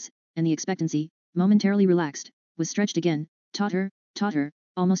silence, and the expectancy, momentarily relaxed, was stretched again, taut her,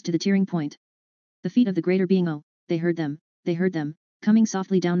 almost to the tearing point. The feet of the greater being, oh, they heard them, coming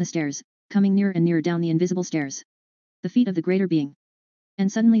softly down the stairs, coming nearer and nearer down the invisible stairs. The feet of the greater being.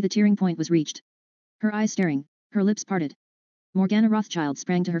 And suddenly the tearing point was reached. Her eyes staring, her lips parted. Morgana Rothschild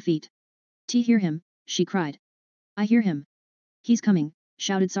sprang to her feet. Hear him, she cried. I hear him. He's coming,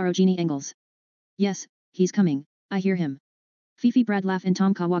 shouted Sarojini Engels. Yes, he's coming, I hear him. Fifi Bradlaugh and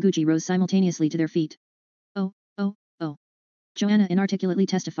Tom Kawaguchi rose simultaneously to their feet. Oh, oh, oh. Joanna inarticulately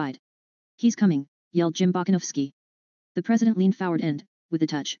testified. He's coming, yelled Jim Bokanovsky. The president leaned forward and, with a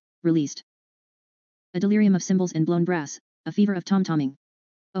touch, released. A delirium of cymbals and blown brass, a fever of tom-tomming.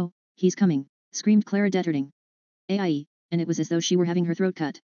 Oh, he's coming, screamed Clara Detterding. Aie, and it was as though she were having her throat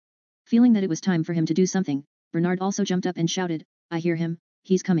cut. Feeling that it was time for him to do something, Bernard also jumped up and shouted, I hear him,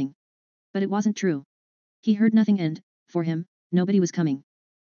 he's coming. But it wasn't true. He heard nothing and, for him, nobody was coming.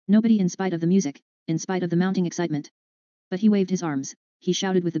 Nobody in spite of the music, in spite of the mounting excitement. But he waved his arms, he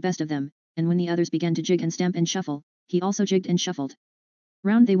shouted with the best of them, and when the others began to jig and stamp and shuffle, he also jigged and shuffled.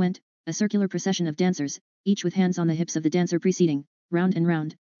 Round they went, a circular procession of dancers, each with hands on the hips of the dancer preceding, round and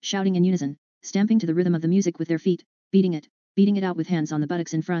round, shouting in unison, stamping to the rhythm of the music with their feet, beating it out with hands on the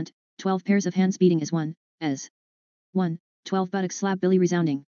buttocks in front, 12 pairs of hands beating as one, 12 buttocks slap Billy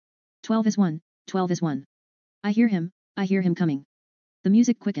resounding. 12 is one, 12 is one. I hear him coming. The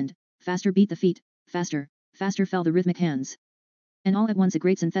music quickened, faster beat the feet, faster fell the rhythmic hands. And all at once a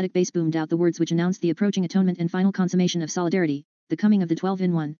great synthetic bass boomed out the words which announced the approaching atonement and final consummation of solidarity, the coming of the 12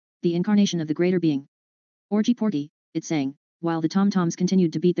 in one, the incarnation of the greater being. Orgy porgy, it sang, while the tom-toms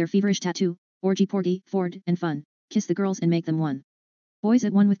continued to beat their feverish tattoo, orgy porgy, Ford, and fun, kiss the girls and make them one. Boys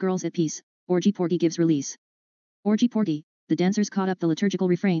at one with girls at peace, orgy porgy gives release. Orgy porgy, the dancers caught up the liturgical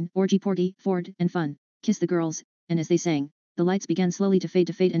refrain, orgy porgy, Ford, and fun, kiss the girls, and as they sang, the lights began slowly to fade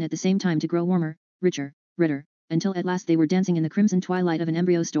and at the same time to grow warmer, richer, redder, until at last they were dancing in the crimson twilight of an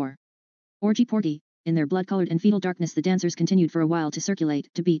embryo store. Orgy porgy, in their blood-colored and fetal darkness the dancers continued for a while to circulate,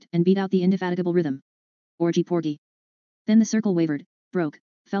 to beat out the indefatigable rhythm. Orgy porgy. Then the circle wavered, broke,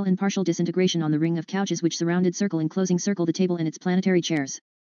 fell in partial disintegration on the ring of couches which surrounded enclosing the table and its planetary chairs.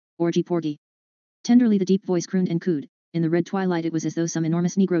 Orgy porgy. Tenderly the deep voice crooned and cooed, in the red twilight it was as though some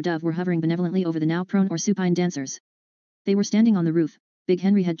enormous negro dove were hovering benevolently over the now prone or supine dancers. They were standing on the roof, Big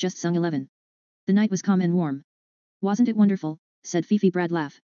Henry had just sung 11. The night was calm and warm. Wasn't it wonderful, said Fifi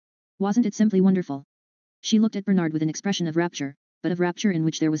Bradlaugh. Wasn't it simply wonderful? She looked at Bernard with an expression of rapture, but of rapture in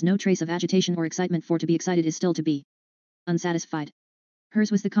which there was no trace of agitation or excitement, for to be excited is still to be unsatisfied.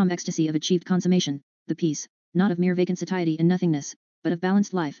 Hers was the calm ecstasy of achieved consummation, the peace, not of mere vacant satiety and nothingness, but of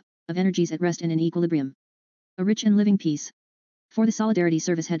balanced life, of energies at rest and in equilibrium. A rich and living peace. For the solidarity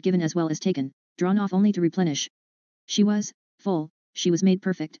service had given as well as taken, drawn off only to replenish. She was full, she was made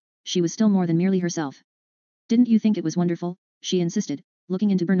perfect, she was still more than merely herself. Didn't you think it was wonderful? She insisted,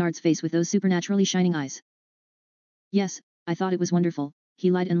 looking into Bernard's face with those supernaturally shining eyes. Yes, I thought it was wonderful,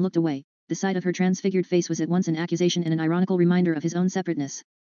 he lied and looked away. The sight of her transfigured face was at once an accusation and an ironical reminder of his own separateness.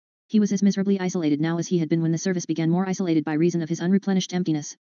 He was as miserably isolated now as he had been when the service began, more isolated by reason of his unreplenished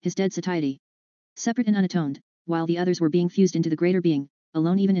emptiness, his dead satiety. Separate and unatoned, while the others were being fused into the greater being,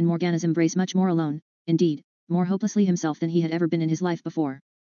 alone even in Morgana's embrace, much more alone, indeed, more hopelessly himself than he had ever been in his life before.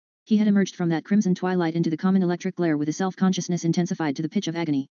 He had emerged from that crimson twilight into the common electric glare with a self-consciousness intensified to the pitch of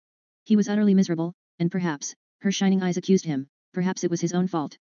agony. He was utterly miserable, and perhaps, her shining eyes accused him, perhaps it was his own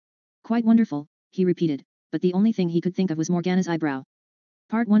fault. Quite wonderful, he repeated, but the only thing he could think of was Morgana's eyebrow.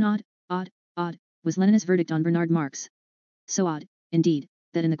 Part 1 odd, was Lenina's verdict on Bernard Marx. So odd, indeed,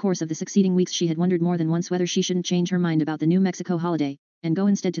 that in the course of the succeeding weeks she had wondered more than once whether she shouldn't change her mind about the New Mexico holiday, and go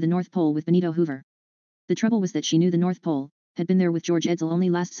instead to the North Pole with Benito Hoover. The trouble was that she knew the North Pole, had been there with George Edsel only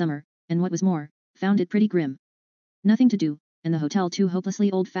last summer, and what was more, found it pretty grim. Nothing to do, and the hotel too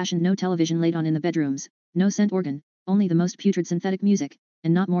hopelessly old-fashioned, no television laid on in the bedrooms, no scent organ, only the most putrid synthetic music,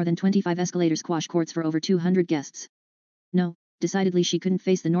 and not more than 25 escalator squash courts for over 200 guests. No, decidedly she couldn't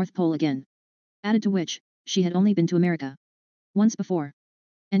face the North Pole again. Added to which, she had only been to America once before.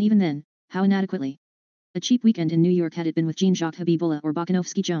 And even then, how inadequately. A cheap weekend in New York had it been with Jean-Jacques Habibullah or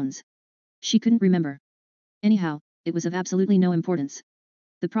Bokanovsky Jones. She couldn't remember. Anyhow, it was of absolutely no importance.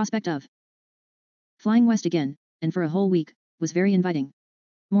 The prospect of flying west again, and for a whole week, was very inviting.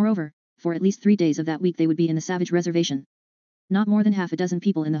 Moreover, for at least 3 days of that week they would be in the Savage Reservation. Not more than half a dozen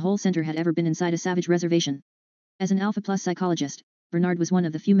people in the whole center had ever been inside a Savage Reservation. As an Alpha Plus psychologist, Bernard was one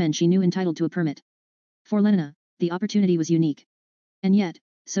of the few men she knew entitled to a permit. For Lenina, the opportunity was unique. And yet,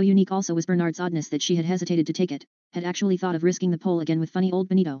 so unique also was Bernard's oddness that she had hesitated to take it, had actually thought of risking the pole again with funny old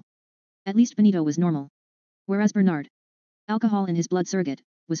Benito. At least Benito was normal. Whereas Bernard, alcohol in his blood surrogate,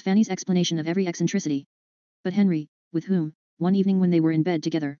 was Fanny's explanation of every eccentricity. But Henry, with whom, one evening when they were in bed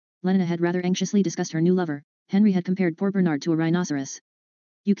together, Lenina had rather anxiously discussed her new lover, Henry had compared poor Bernard to a rhinoceros.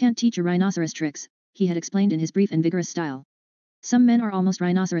 You can't teach a rhinoceros tricks, he had explained in his brief and vigorous style. Some men are almost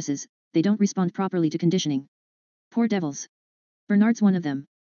rhinoceroses, they don't respond properly to conditioning. Poor devils. Bernard's one of them.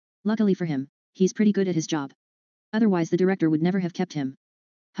 Luckily for him, he's pretty good at his job. Otherwise the director would never have kept him.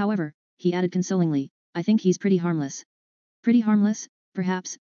 However, he added consolingly, I think he's pretty harmless. Pretty harmless,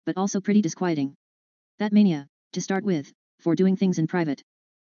 perhaps, but also pretty disquieting. That mania, to start with, for doing things in private.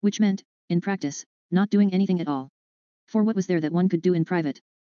 Which meant, in practice, not doing anything at all. For what was there that one could do in private?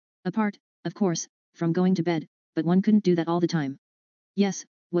 Apart, of course, from going to bed, but one couldn't do that all the time. Yes,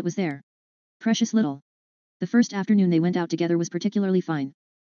 what was there? Precious little. The first afternoon they went out together was particularly fine.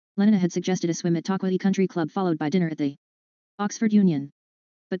 Lenina had suggested a swim at Taquati Country Club followed by dinner at the Oxford Union.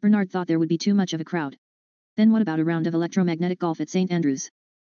 But Bernard thought there would be too much of a crowd. Then what about a round of electromagnetic golf at St. Andrews?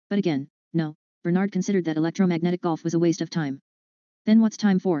 But again, no, Bernard considered that electromagnetic golf was a waste of time. Then what's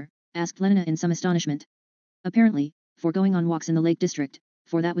time for? Asked Lenina in some astonishment. Apparently, for going on walks in the Lake District,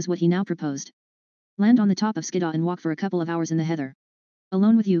 for that was what he now proposed. Land on the top of Skiddaw and walk for a couple of hours in the heather.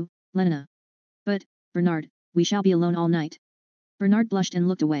 Alone with you, Lenina. But, Bernard, we shall be alone all night. Bernard blushed and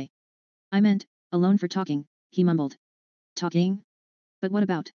looked away. I meant, alone for talking, he mumbled. Talking? But what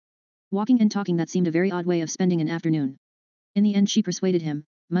about? Walking and talking, that seemed a very odd way of spending an afternoon. In the end she persuaded him,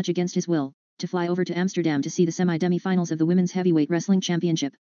 much against his will, to fly over to Amsterdam to see the semi-demi-finals of the Women's Heavyweight Wrestling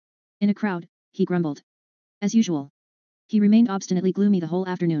Championship. In a crowd, he grumbled. As usual. He remained obstinately gloomy the whole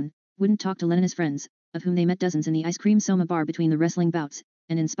afternoon, wouldn't talk to Lenina's friends, of whom they met dozens in the ice cream soma bar between the wrestling bouts,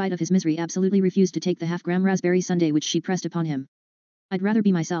 and in spite of his misery absolutely refused to take the half-gram raspberry sundae which she pressed upon him. I'd rather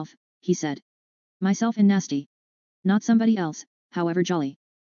be myself, he said. Myself and nasty. Not somebody else, however jolly.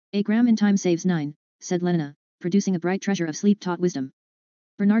 A gram in time saves 9, said Lenina, producing a bright treasure of sleep-taught wisdom.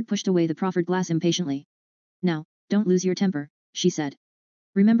 Bernard pushed away the proffered glass impatiently. Now, don't lose your temper, she said.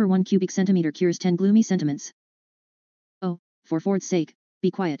 Remember 1 cubic centimeter cures 10 gloomy sentiments. Oh, for Ford's sake,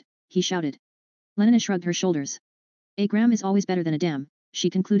 be quiet, he shouted. Lenina shrugged her shoulders. A gram is always better than a damn, she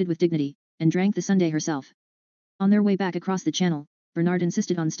concluded with dignity, and drank the sundae herself. On their way back across the channel, Bernard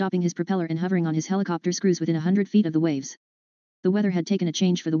insisted on stopping his propeller and hovering on his helicopter screws within 100 feet of the waves. The weather had taken a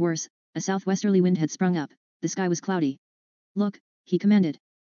change for the worse, a southwesterly wind had sprung up, the sky was cloudy. Look, he commanded.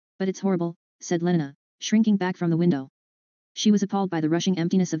 But it's horrible, said Lenina, shrinking back from the window. She was appalled by the rushing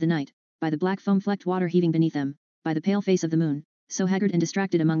emptiness of the night, by the black foam-flecked water heaving beneath them, by the pale face of the moon, so haggard and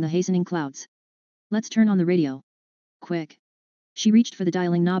distracted among the hastening clouds. Let's turn on the radio. Quick. She reached for the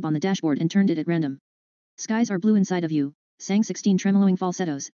dialing knob on the dashboard and turned it at random. Skies are blue inside of you, sang 16 tremoloing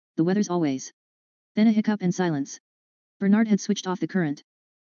falsettos, the weather's always. Then a hiccup and silence. Bernard had switched off the current.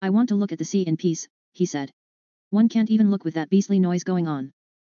 I want to look at the sea in peace, he said. One can't even look with that beastly noise going on.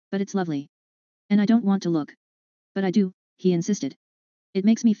 But it's lovely. And I don't want to look. But I do, he insisted. It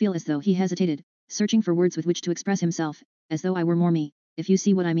makes me feel as though he hesitated, searching for words with which to express himself, as though I were more me, if you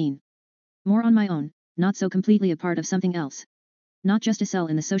see what I mean. More on my own, not so completely a part of something else. Not just a cell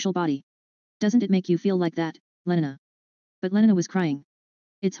in the social body. Doesn't it make you feel like that, Lenina? But Lenina was crying.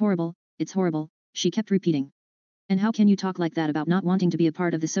 It's horrible, she kept repeating. And how can you talk like that about not wanting to be a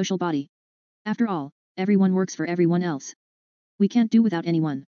part of the social body? After all, everyone works for everyone else. We can't do without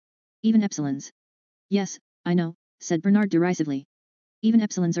anyone. Even epsilons. Yes, I know, said Bernard derisively. Even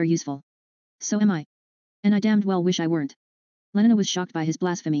epsilons are useful. So am I. And I damned well wish I weren't. Lenina was shocked by his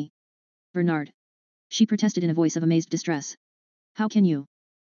blasphemy. Bernard. She protested in a voice of amazed distress. How can you?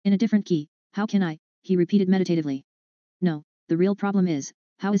 In a different key, how can I, he repeated meditatively. No, the real problem is,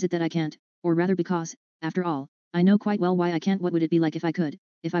 how is it that I can't, or rather because, after all, I know quite well why I can't. What would it be like if I could,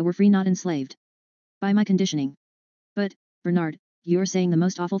 if I were free, not enslaved by my conditioning? But, Bernard, you're saying the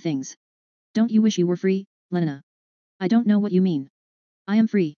most awful things. Don't you wish you were free, Lenina? I don't know what you mean. I am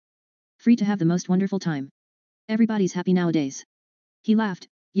free. Free to have the most wonderful time. Everybody's happy nowadays. He laughed.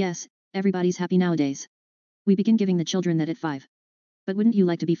 Yes, everybody's happy nowadays. We begin giving the children that at 5. But wouldn't you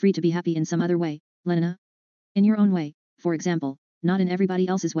like to be free to be happy in some other way, Lenina? In your own way, for example, not in everybody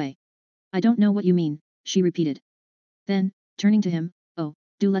else's way. I don't know what you mean, she repeated. Then, turning to him, oh,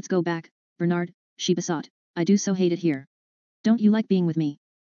 do let's go back, Bernard, she besought, I do so hate it here. Don't you like being with me?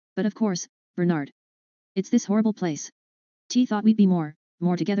 But of course, Bernard. It's this horrible place. T thought we'd be more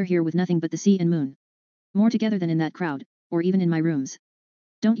together here with nothing but the sea and moon. More together than in that crowd, or even in my rooms.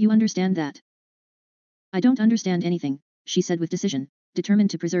 Don't you understand that? I don't understand anything, she said with decision, determined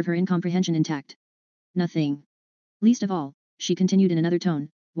to preserve her incomprehension intact. Nothing. Least of all, she continued in another tone,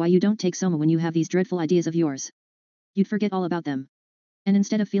 why you don't take Soma when you have these dreadful ideas of yours. You'd forget all about them. And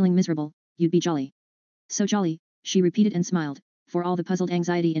instead of feeling miserable, you'd be jolly. So jolly, she repeated and smiled, for all the puzzled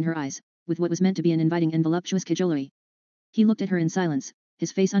anxiety in her eyes, with what was meant to be an inviting and voluptuous cajolery. He looked at her in silence,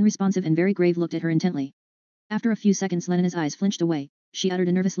 his face unresponsive and very grave, looked at her intently. After a few seconds Lena's eyes flinched away, she uttered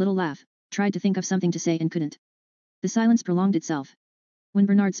a nervous little laugh, tried to think of something to say and couldn't. The silence prolonged itself. When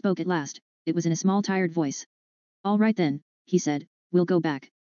Bernard spoke at last, it was in a small tired voice. All right then, he said, we'll go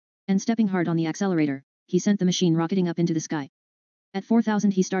back. And stepping hard on the accelerator, he sent the machine rocketing up into the sky. At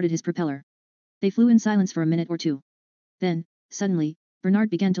 4,000 he started his propeller. They flew in silence for a minute or two. Then, suddenly, Bernard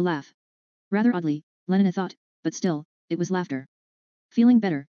began to laugh. Rather oddly, Lena thought, but still, it was laughter. Feeling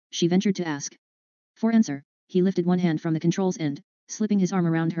better, she ventured to ask. For answer, he lifted one hand from the controls and, slipping his arm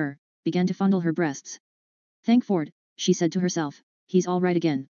around her, began to fondle her breasts. Thank Ford, she said to herself, he's all right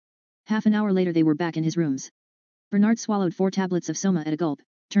again. Half an hour later they were back in his rooms. Bernard swallowed 4 tablets of Soma at a gulp,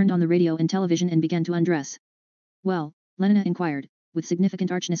 turned on the radio and television and began to undress. Well, Lena inquired, with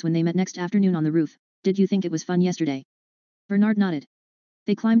significant archness when they met next afternoon on the roof, did you think it was fun yesterday? Bernard nodded.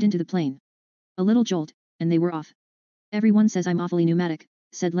 They climbed into the plane. A little jolt, and they were off. Everyone says I'm awfully pneumatic,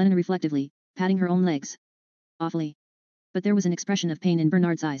 said Lena reflectively, patting her own legs. Awfully. But there was an expression of pain in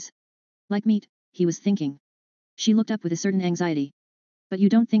Bernard's eyes. Like meat, he was thinking. She looked up with a certain anxiety. But you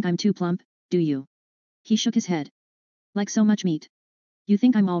don't think I'm too plump, do you? He shook his head. Like so much meat. You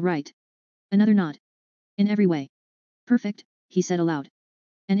think I'm all right? Another nod. In every way. Perfect, he said aloud.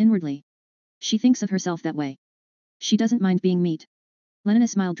 And inwardly. She thinks of herself that way. She doesn't mind being meat. Lena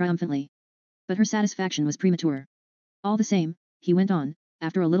smiled triumphantly. But her satisfaction was premature. All the same, he went on,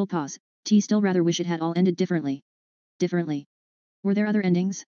 after a little pause, T still rather wish it had all ended differently. Differently. Were there other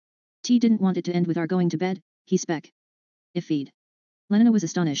endings? T didn't want it to end with our going to bed, he spec. If he'd. Lena was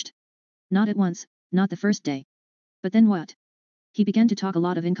astonished. Not at once, not the first day. But then what? He began to talk a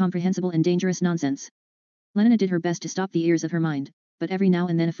lot of incomprehensible and dangerous nonsense. Lena did her best to stop the ears of her mind, but every now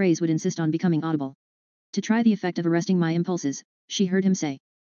and then a phrase would insist on becoming audible. To try the effect of arresting my impulses, she heard him say.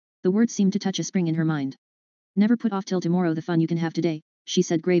 The words seemed to touch a spring in her mind. Never put off till tomorrow the fun you can have today, she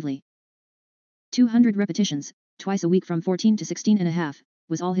said gravely. 200 repetitions, twice a week from 14 to 16 and a half,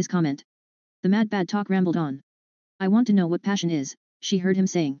 was all his comment. The mad bad talk rambled on. I want to know what passion is, she heard him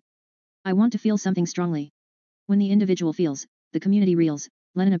saying. I want to feel something strongly. When the individual feels, the community reels,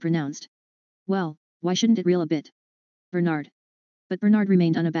 Lena pronounced. Well, why shouldn't it reel a bit? Bernard. But Bernard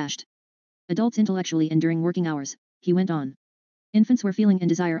remained unabashed. Adults intellectually and during working hours, he went on. Infants where feeling and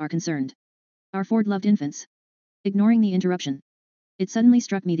desire are concerned. Our Ford loved infants. Ignoring the interruption. It suddenly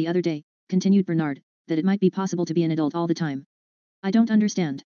struck me the other day, continued Bernard, that it might be possible to be an adult all the time. I don't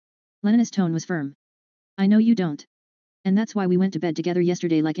understand. Lena's tone was firm. I know you don't. And that's why we went to bed together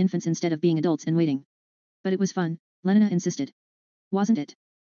yesterday like infants instead of being adults and waiting. But it was fun, Lena insisted. Wasn't it?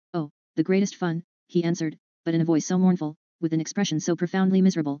 Oh, the greatest fun, he answered, but in a voice so mournful, with an expression so profoundly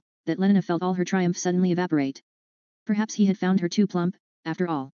miserable, that Lena felt all her triumph suddenly evaporate. Perhaps he had found her too plump, after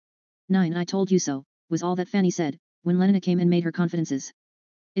all. 9 I told you so, was all that Fanny said, when Lena came and made her confidences.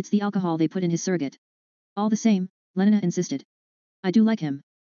 It's the alcohol they put in his surrogate. All the same, Lena insisted. I do like him.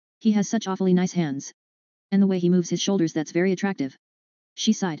 He has such awfully nice hands. And the way he moves his shoulders, that's very attractive.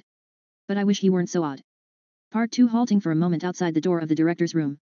 She sighed. But I wish he weren't so odd. Part 2. Halting for a moment outside the door of the director's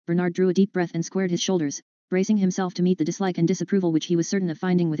room, Bernard drew a deep breath and squared his shoulders, bracing himself to meet the dislike and disapproval which he was certain of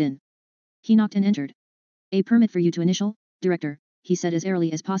finding within. He knocked and entered. A permit for you to initial, Director, he said as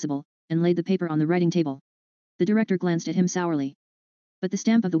airily as possible, and laid the paper on the writing table. The director glanced at him sourly. But the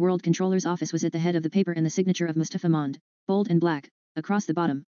stamp of the World Controller's office was at the head of the paper and the signature of Mustafa Mond, bold and black, across the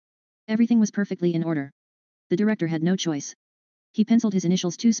bottom. Everything was perfectly in order. The director had no choice. He penciled his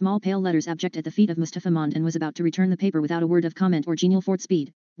initials, 2 small pale letters abject, at the feet of Mustafa Mond and was about to return the paper without a word of comment or genial Ford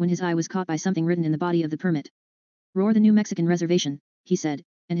speed, when his eye was caught by something written in the body of the permit. Roar the New Mexican Reservation, he said,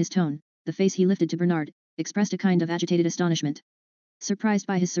 and his tone, the face he lifted to Bernard, expressed a kind of agitated astonishment. Surprised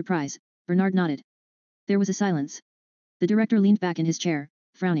by his surprise, Bernard nodded. There was a silence. The director leaned back in his chair,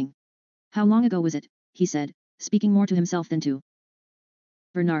 frowning. How long ago was it, he said, speaking more to himself than to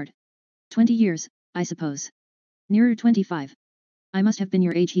Bernard. 20 years, I suppose. Nearer 25. I must have been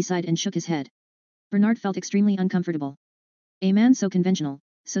your age, he sighed and shook his head. Bernard felt extremely uncomfortable. A man so conventional,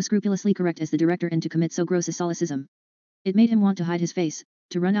 so scrupulously correct as the director, and to commit so gross a solecism. It made him want to hide his face,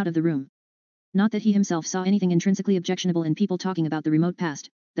 to run out of the room. Not that he himself saw anything intrinsically objectionable in people talking about the remote past,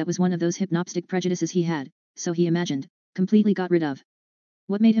 that was one of those hypnoptic prejudices he had, so he imagined, completely got rid of.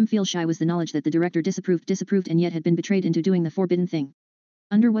 What made him feel shy was the knowledge that the director disapproved and yet had been betrayed into doing the forbidden thing.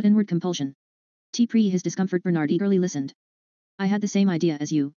 Under what inward compulsion? Pre his discomfort. Bernard eagerly listened. I had the same idea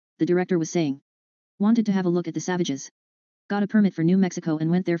as you, the director was saying. Wanted to have a look at the savages. Got a permit for New Mexico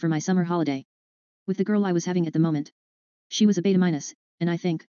and went there for my summer holiday. With the girl I was having at the moment. She was a beta minus, and I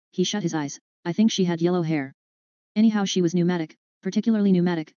think, he shut his eyes, I think she had yellow hair. Anyhow she was pneumatic, particularly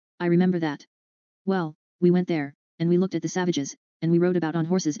pneumatic, I remember that. Well, we went there, and we looked at the savages, and we rode about on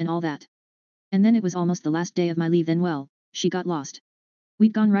horses and all that. And then it was almost the last day of my leave then well, she got lost.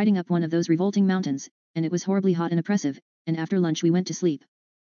 We'd gone riding up one of those revolting mountains, and it was horribly hot and oppressive, and after lunch we went to sleep.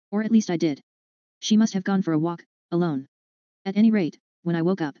 Or at least I did. She must have gone for a walk, alone. At any rate, when I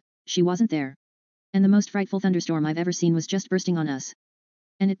woke up, she wasn't there. And the most frightful thunderstorm I've ever seen was just bursting on us.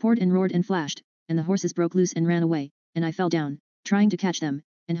 And it poured and roared and flashed, and the horses broke loose and ran away, and I fell down, trying to catch them,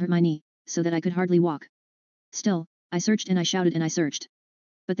 and hurt my knee, so that I could hardly walk. Still, I searched and I shouted and I searched.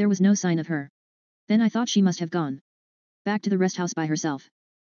 But there was no sign of her. Then I thought she must have gone back to the rest house by herself.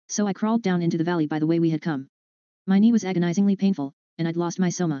 So I crawled down into the valley by the way we had come. My knee was agonizingly painful, and I'd lost my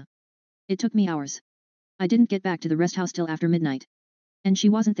soma. It took me hours. I didn't get back to the rest house till after midnight. And she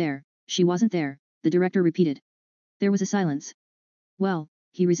wasn't there, the director repeated. There was a silence. Well,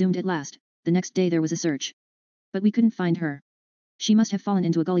 he resumed at last, the next day there was a search. But we couldn't find her. She must have fallen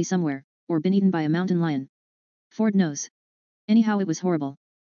into a gully somewhere, or been eaten by a mountain lion. Ford knows. Anyhow it was horrible.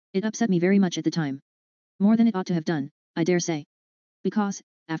 It upset me very much at the time. More than it ought to have done, I dare say. Because,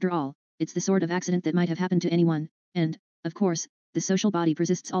 after all, it's the sort of accident that might have happened to anyone, and, of course, the social body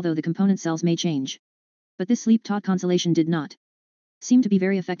persists although the component cells may change. But this sleep-taught consolation did not seem to be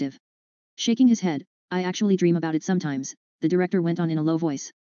very effective. Shaking his head, I actually dream about it sometimes, the director went on in a low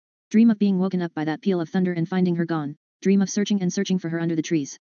voice. Dream of being woken up by that peal of thunder and finding her gone, dream of searching and searching for her under the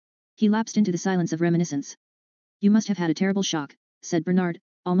trees. He lapsed into the silence of reminiscence. You must have had a terrible shock, said Bernard,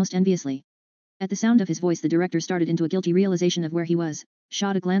 almost enviously. At the sound of his voice the director started into a guilty realization of where he was,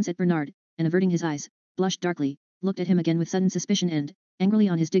 shot a glance at Bernard, and averting his eyes, blushed darkly, looked at him again with sudden suspicion and, angrily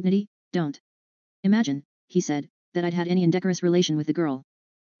on his dignity, don't imagine, he said, that I'd had any indecorous relation with the girl.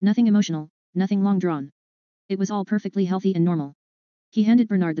 Nothing emotional, nothing long drawn. It was all perfectly healthy and normal. He handed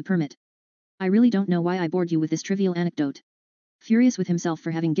Bernard the permit. I really don't know why I bored you with this trivial anecdote. Furious with himself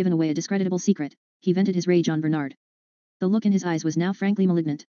for having given away a discreditable secret, he vented his rage on Bernard. The look in his eyes was now frankly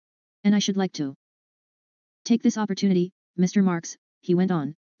malignant. And I should like to take this opportunity, Mr. Marks, he went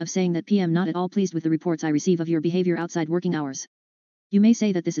on, of saying that PM not at all pleased with the reports I receive of your behavior outside working hours. You may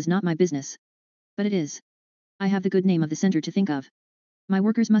say that this is not my business. But it is. I have the good name of the center to think of. My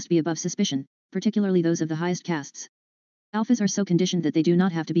workers must be above suspicion, particularly those of the highest castes. Alphas are so conditioned that they do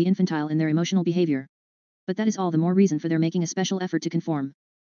not have to be infantile in their emotional behavior. But that is all the more reason for their making a special effort to conform.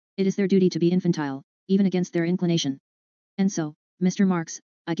 It is their duty to be infantile, even against their inclination. And so, Mr. Marks,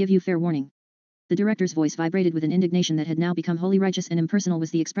 I give you fair warning. The director's voice vibrated with an indignation that had now become wholly righteous and impersonal,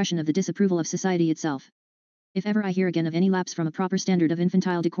 was the expression of the disapproval of society itself. If ever I hear again of any lapse from a proper standard of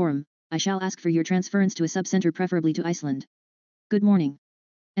infantile decorum, I shall ask for your transference to a sub-center, preferably to Iceland. Good morning.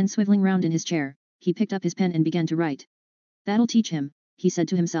 And swiveling round in his chair, he picked up his pen and began to write. That'll teach him, he said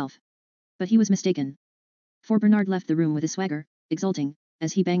to himself. But he was mistaken. For Bernard left the room with a swagger, exulting,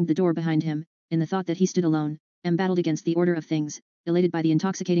 as he banged the door behind him, in the thought that he stood alone, embattled against the order of things, elated by the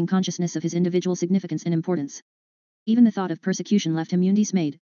intoxicating consciousness of his individual significance and importance. Even the thought of persecution left him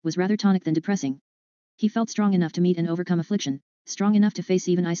undismayed, was rather tonic than depressing. He felt strong enough to meet and overcome affliction, strong enough to face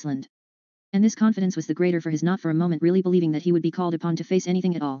even Iceland. And this confidence was the greater for his not for a moment really believing that he would be called upon to face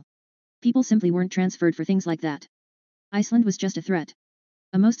anything at all. People simply weren't transferred for things like that. Iceland was just a threat.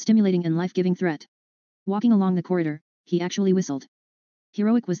 A most stimulating and life-giving threat. Walking along the corridor, he actually whistled.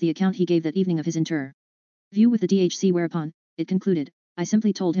 Heroic was the account he gave that evening of his interview with the DHC, whereupon, it concluded, I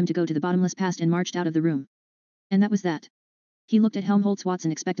simply told him to go to the bottomless past and marched out of the room. And that was that. He looked at Helmholtz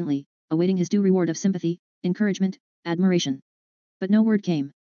Watson expectantly, awaiting his due reward of sympathy, encouragement, admiration. But no word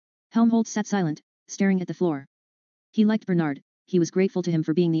came. Helmholtz sat silent, staring at the floor. He liked Bernard, he was grateful to him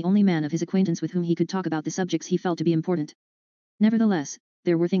for being the only man of his acquaintance with whom he could talk about the subjects he felt to be important. Nevertheless,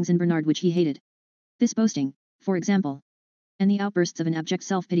 there were things in Bernard which he hated. This boasting, for example. And the outbursts of an abject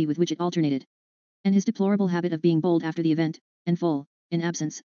self-pity with which it alternated. And his deplorable habit of being bold after the event, and full, in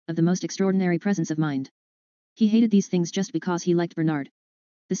absence, of the most extraordinary presence of mind. He hated these things just because he liked Bernard.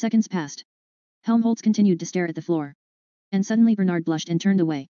 The seconds passed. Helmholtz continued to stare at the floor. And suddenly Bernard blushed and turned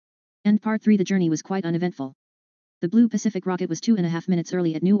away. And part 3. The journey was quite uneventful. The Blue Pacific rocket was 2.5 minutes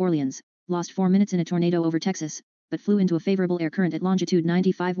early at New Orleans, lost 4 minutes in a tornado over Texas, but flew into a favorable air current at longitude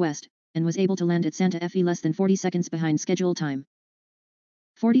 95 west, and was able to land at Santa Fe less than 40 seconds behind schedule time.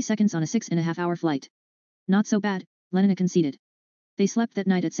 40 seconds on a 6.5-hour flight. Not so bad, Lenina conceded. They slept that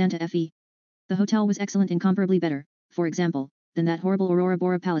night at Santa Fe. The hotel was excellent, incomparably better, for example, than that horrible Aurora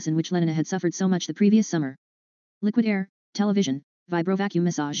Borealis in which Lenina had suffered so much the previous summer. Liquid air, television, vibro-vacuum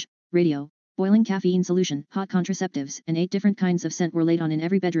massage, radio, boiling caffeine solution, hot contraceptives, and 8 different kinds of scent were laid on in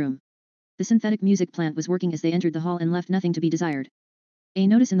every bedroom. The synthetic music plant was working as they entered the hall and left nothing to be desired. A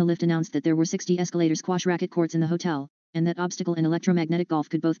notice in the lift announced that there were 60 escalator squash racket courts in the hotel, and that obstacle and electromagnetic golf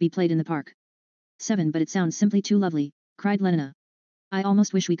could both be played in the park. 7 But it sounds simply too lovely, cried Lenina. I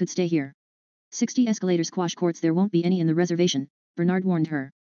almost wish we could stay here. 60 escalator squash courts, there won't be any in the reservation, Bernard warned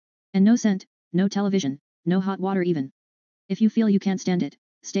her. And no scent, no television, no hot water even. If you feel you can't stand it,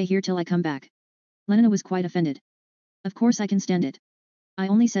 stay here till I come back. Lenina was quite offended. Of course I can stand it. I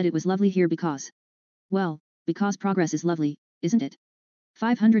only said it was lovely here because. Well, because progress is lovely, isn't it?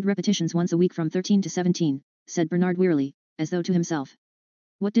 500 repetitions once a week from 13 to 17, said Bernard wearily, as though to himself.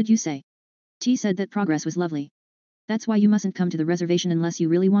 What did you say? T said that progress was lovely. That's why you mustn't come to the reservation unless you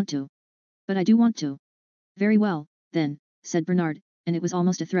really want to. But I do want to. Very well, then, said Bernard, and it was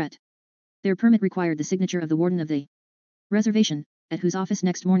almost a threat. Their permit required the signature of the warden of the reservation, at whose office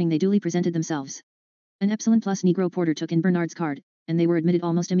next morning they duly presented themselves. An Epsilon Plus Negro porter took in Bernard's card, and they were admitted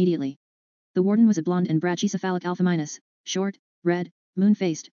almost immediately. The warden was a blonde and brachycephalic alpha minus, short, red,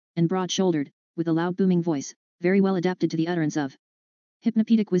 moon-faced, and broad-shouldered, with a loud booming voice, very well adapted to the utterance of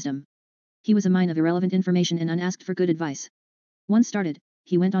hypnopedic wisdom. He was a mine of irrelevant information and unasked for good advice. Once started,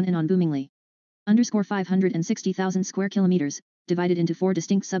 he went on and on boomingly. Underscore 560,000 square kilometers, divided into 4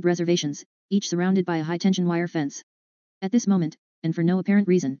 distinct sub-reservations, each surrounded by a high-tension wire fence. At this moment, and for no apparent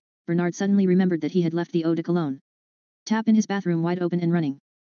reason, Bernard suddenly remembered that he had left the eau de cologne tap in his bathroom wide open and running.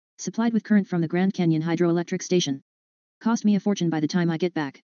 Supplied with current from the Grand Canyon hydroelectric station. Cost me a fortune by the time I get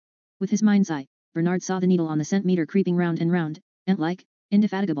back. With his mind's eye, Bernard saw the needle on the cent meter creeping round and round, ant-like,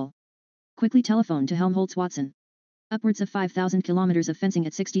 indefatigable. Quickly telephoned to Helmholtz Watson. Upwards of 5,000 kilometers of fencing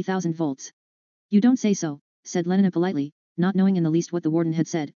at 60,000 volts. You don't say so, said Lenina politely, not knowing in the least what the warden had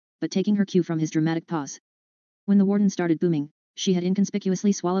said, but taking her cue from his dramatic pause. When the warden started booming, she had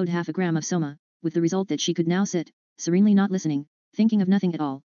inconspicuously swallowed half a gram of soma, with the result that she could now sit, serenely not listening, thinking of nothing at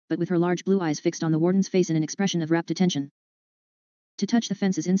all, but with her large blue eyes fixed on the warden's face in an expression of rapt attention. To touch the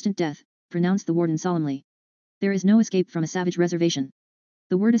fence is instant death, pronounced the warden solemnly. There is no escape from a savage reservation.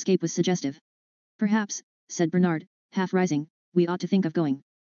 The word escape was suggestive. Perhaps, said Bernard, half rising, we ought to think of going.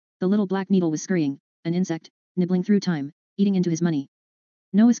 The little black needle was scurrying, an insect, nibbling through time, eating into his money.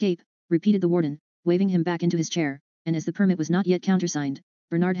 No escape, repeated the warden, waving him back into his chair, and as the permit was not yet countersigned,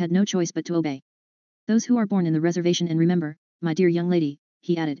 Bernard had no choice but to obey. Those who are born in the reservation, and remember, my dear young lady,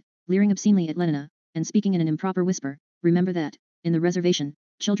 he added, leering obscenely at Lenina, and speaking in an improper whisper, remember that, in the reservation,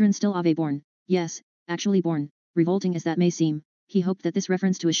 children still are born, yes, actually born, revolting as that may seem. He hoped that this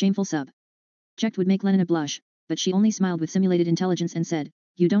reference to a shameful subject would make Lenina blush, but she only smiled with simulated intelligence and said,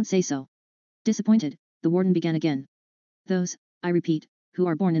 you don't say so. Disappointed, the warden began again. Those, I repeat, who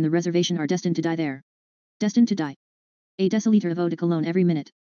are born in the reservation are destined to die there. Destined to die. A deciliter of eau de cologne every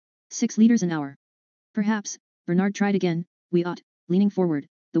minute. 6 liters an hour. Perhaps, Bernard tried again, we ought, leaning forward,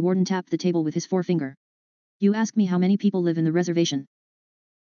 the warden tapped the table with his forefinger. You ask me how many people live in the reservation.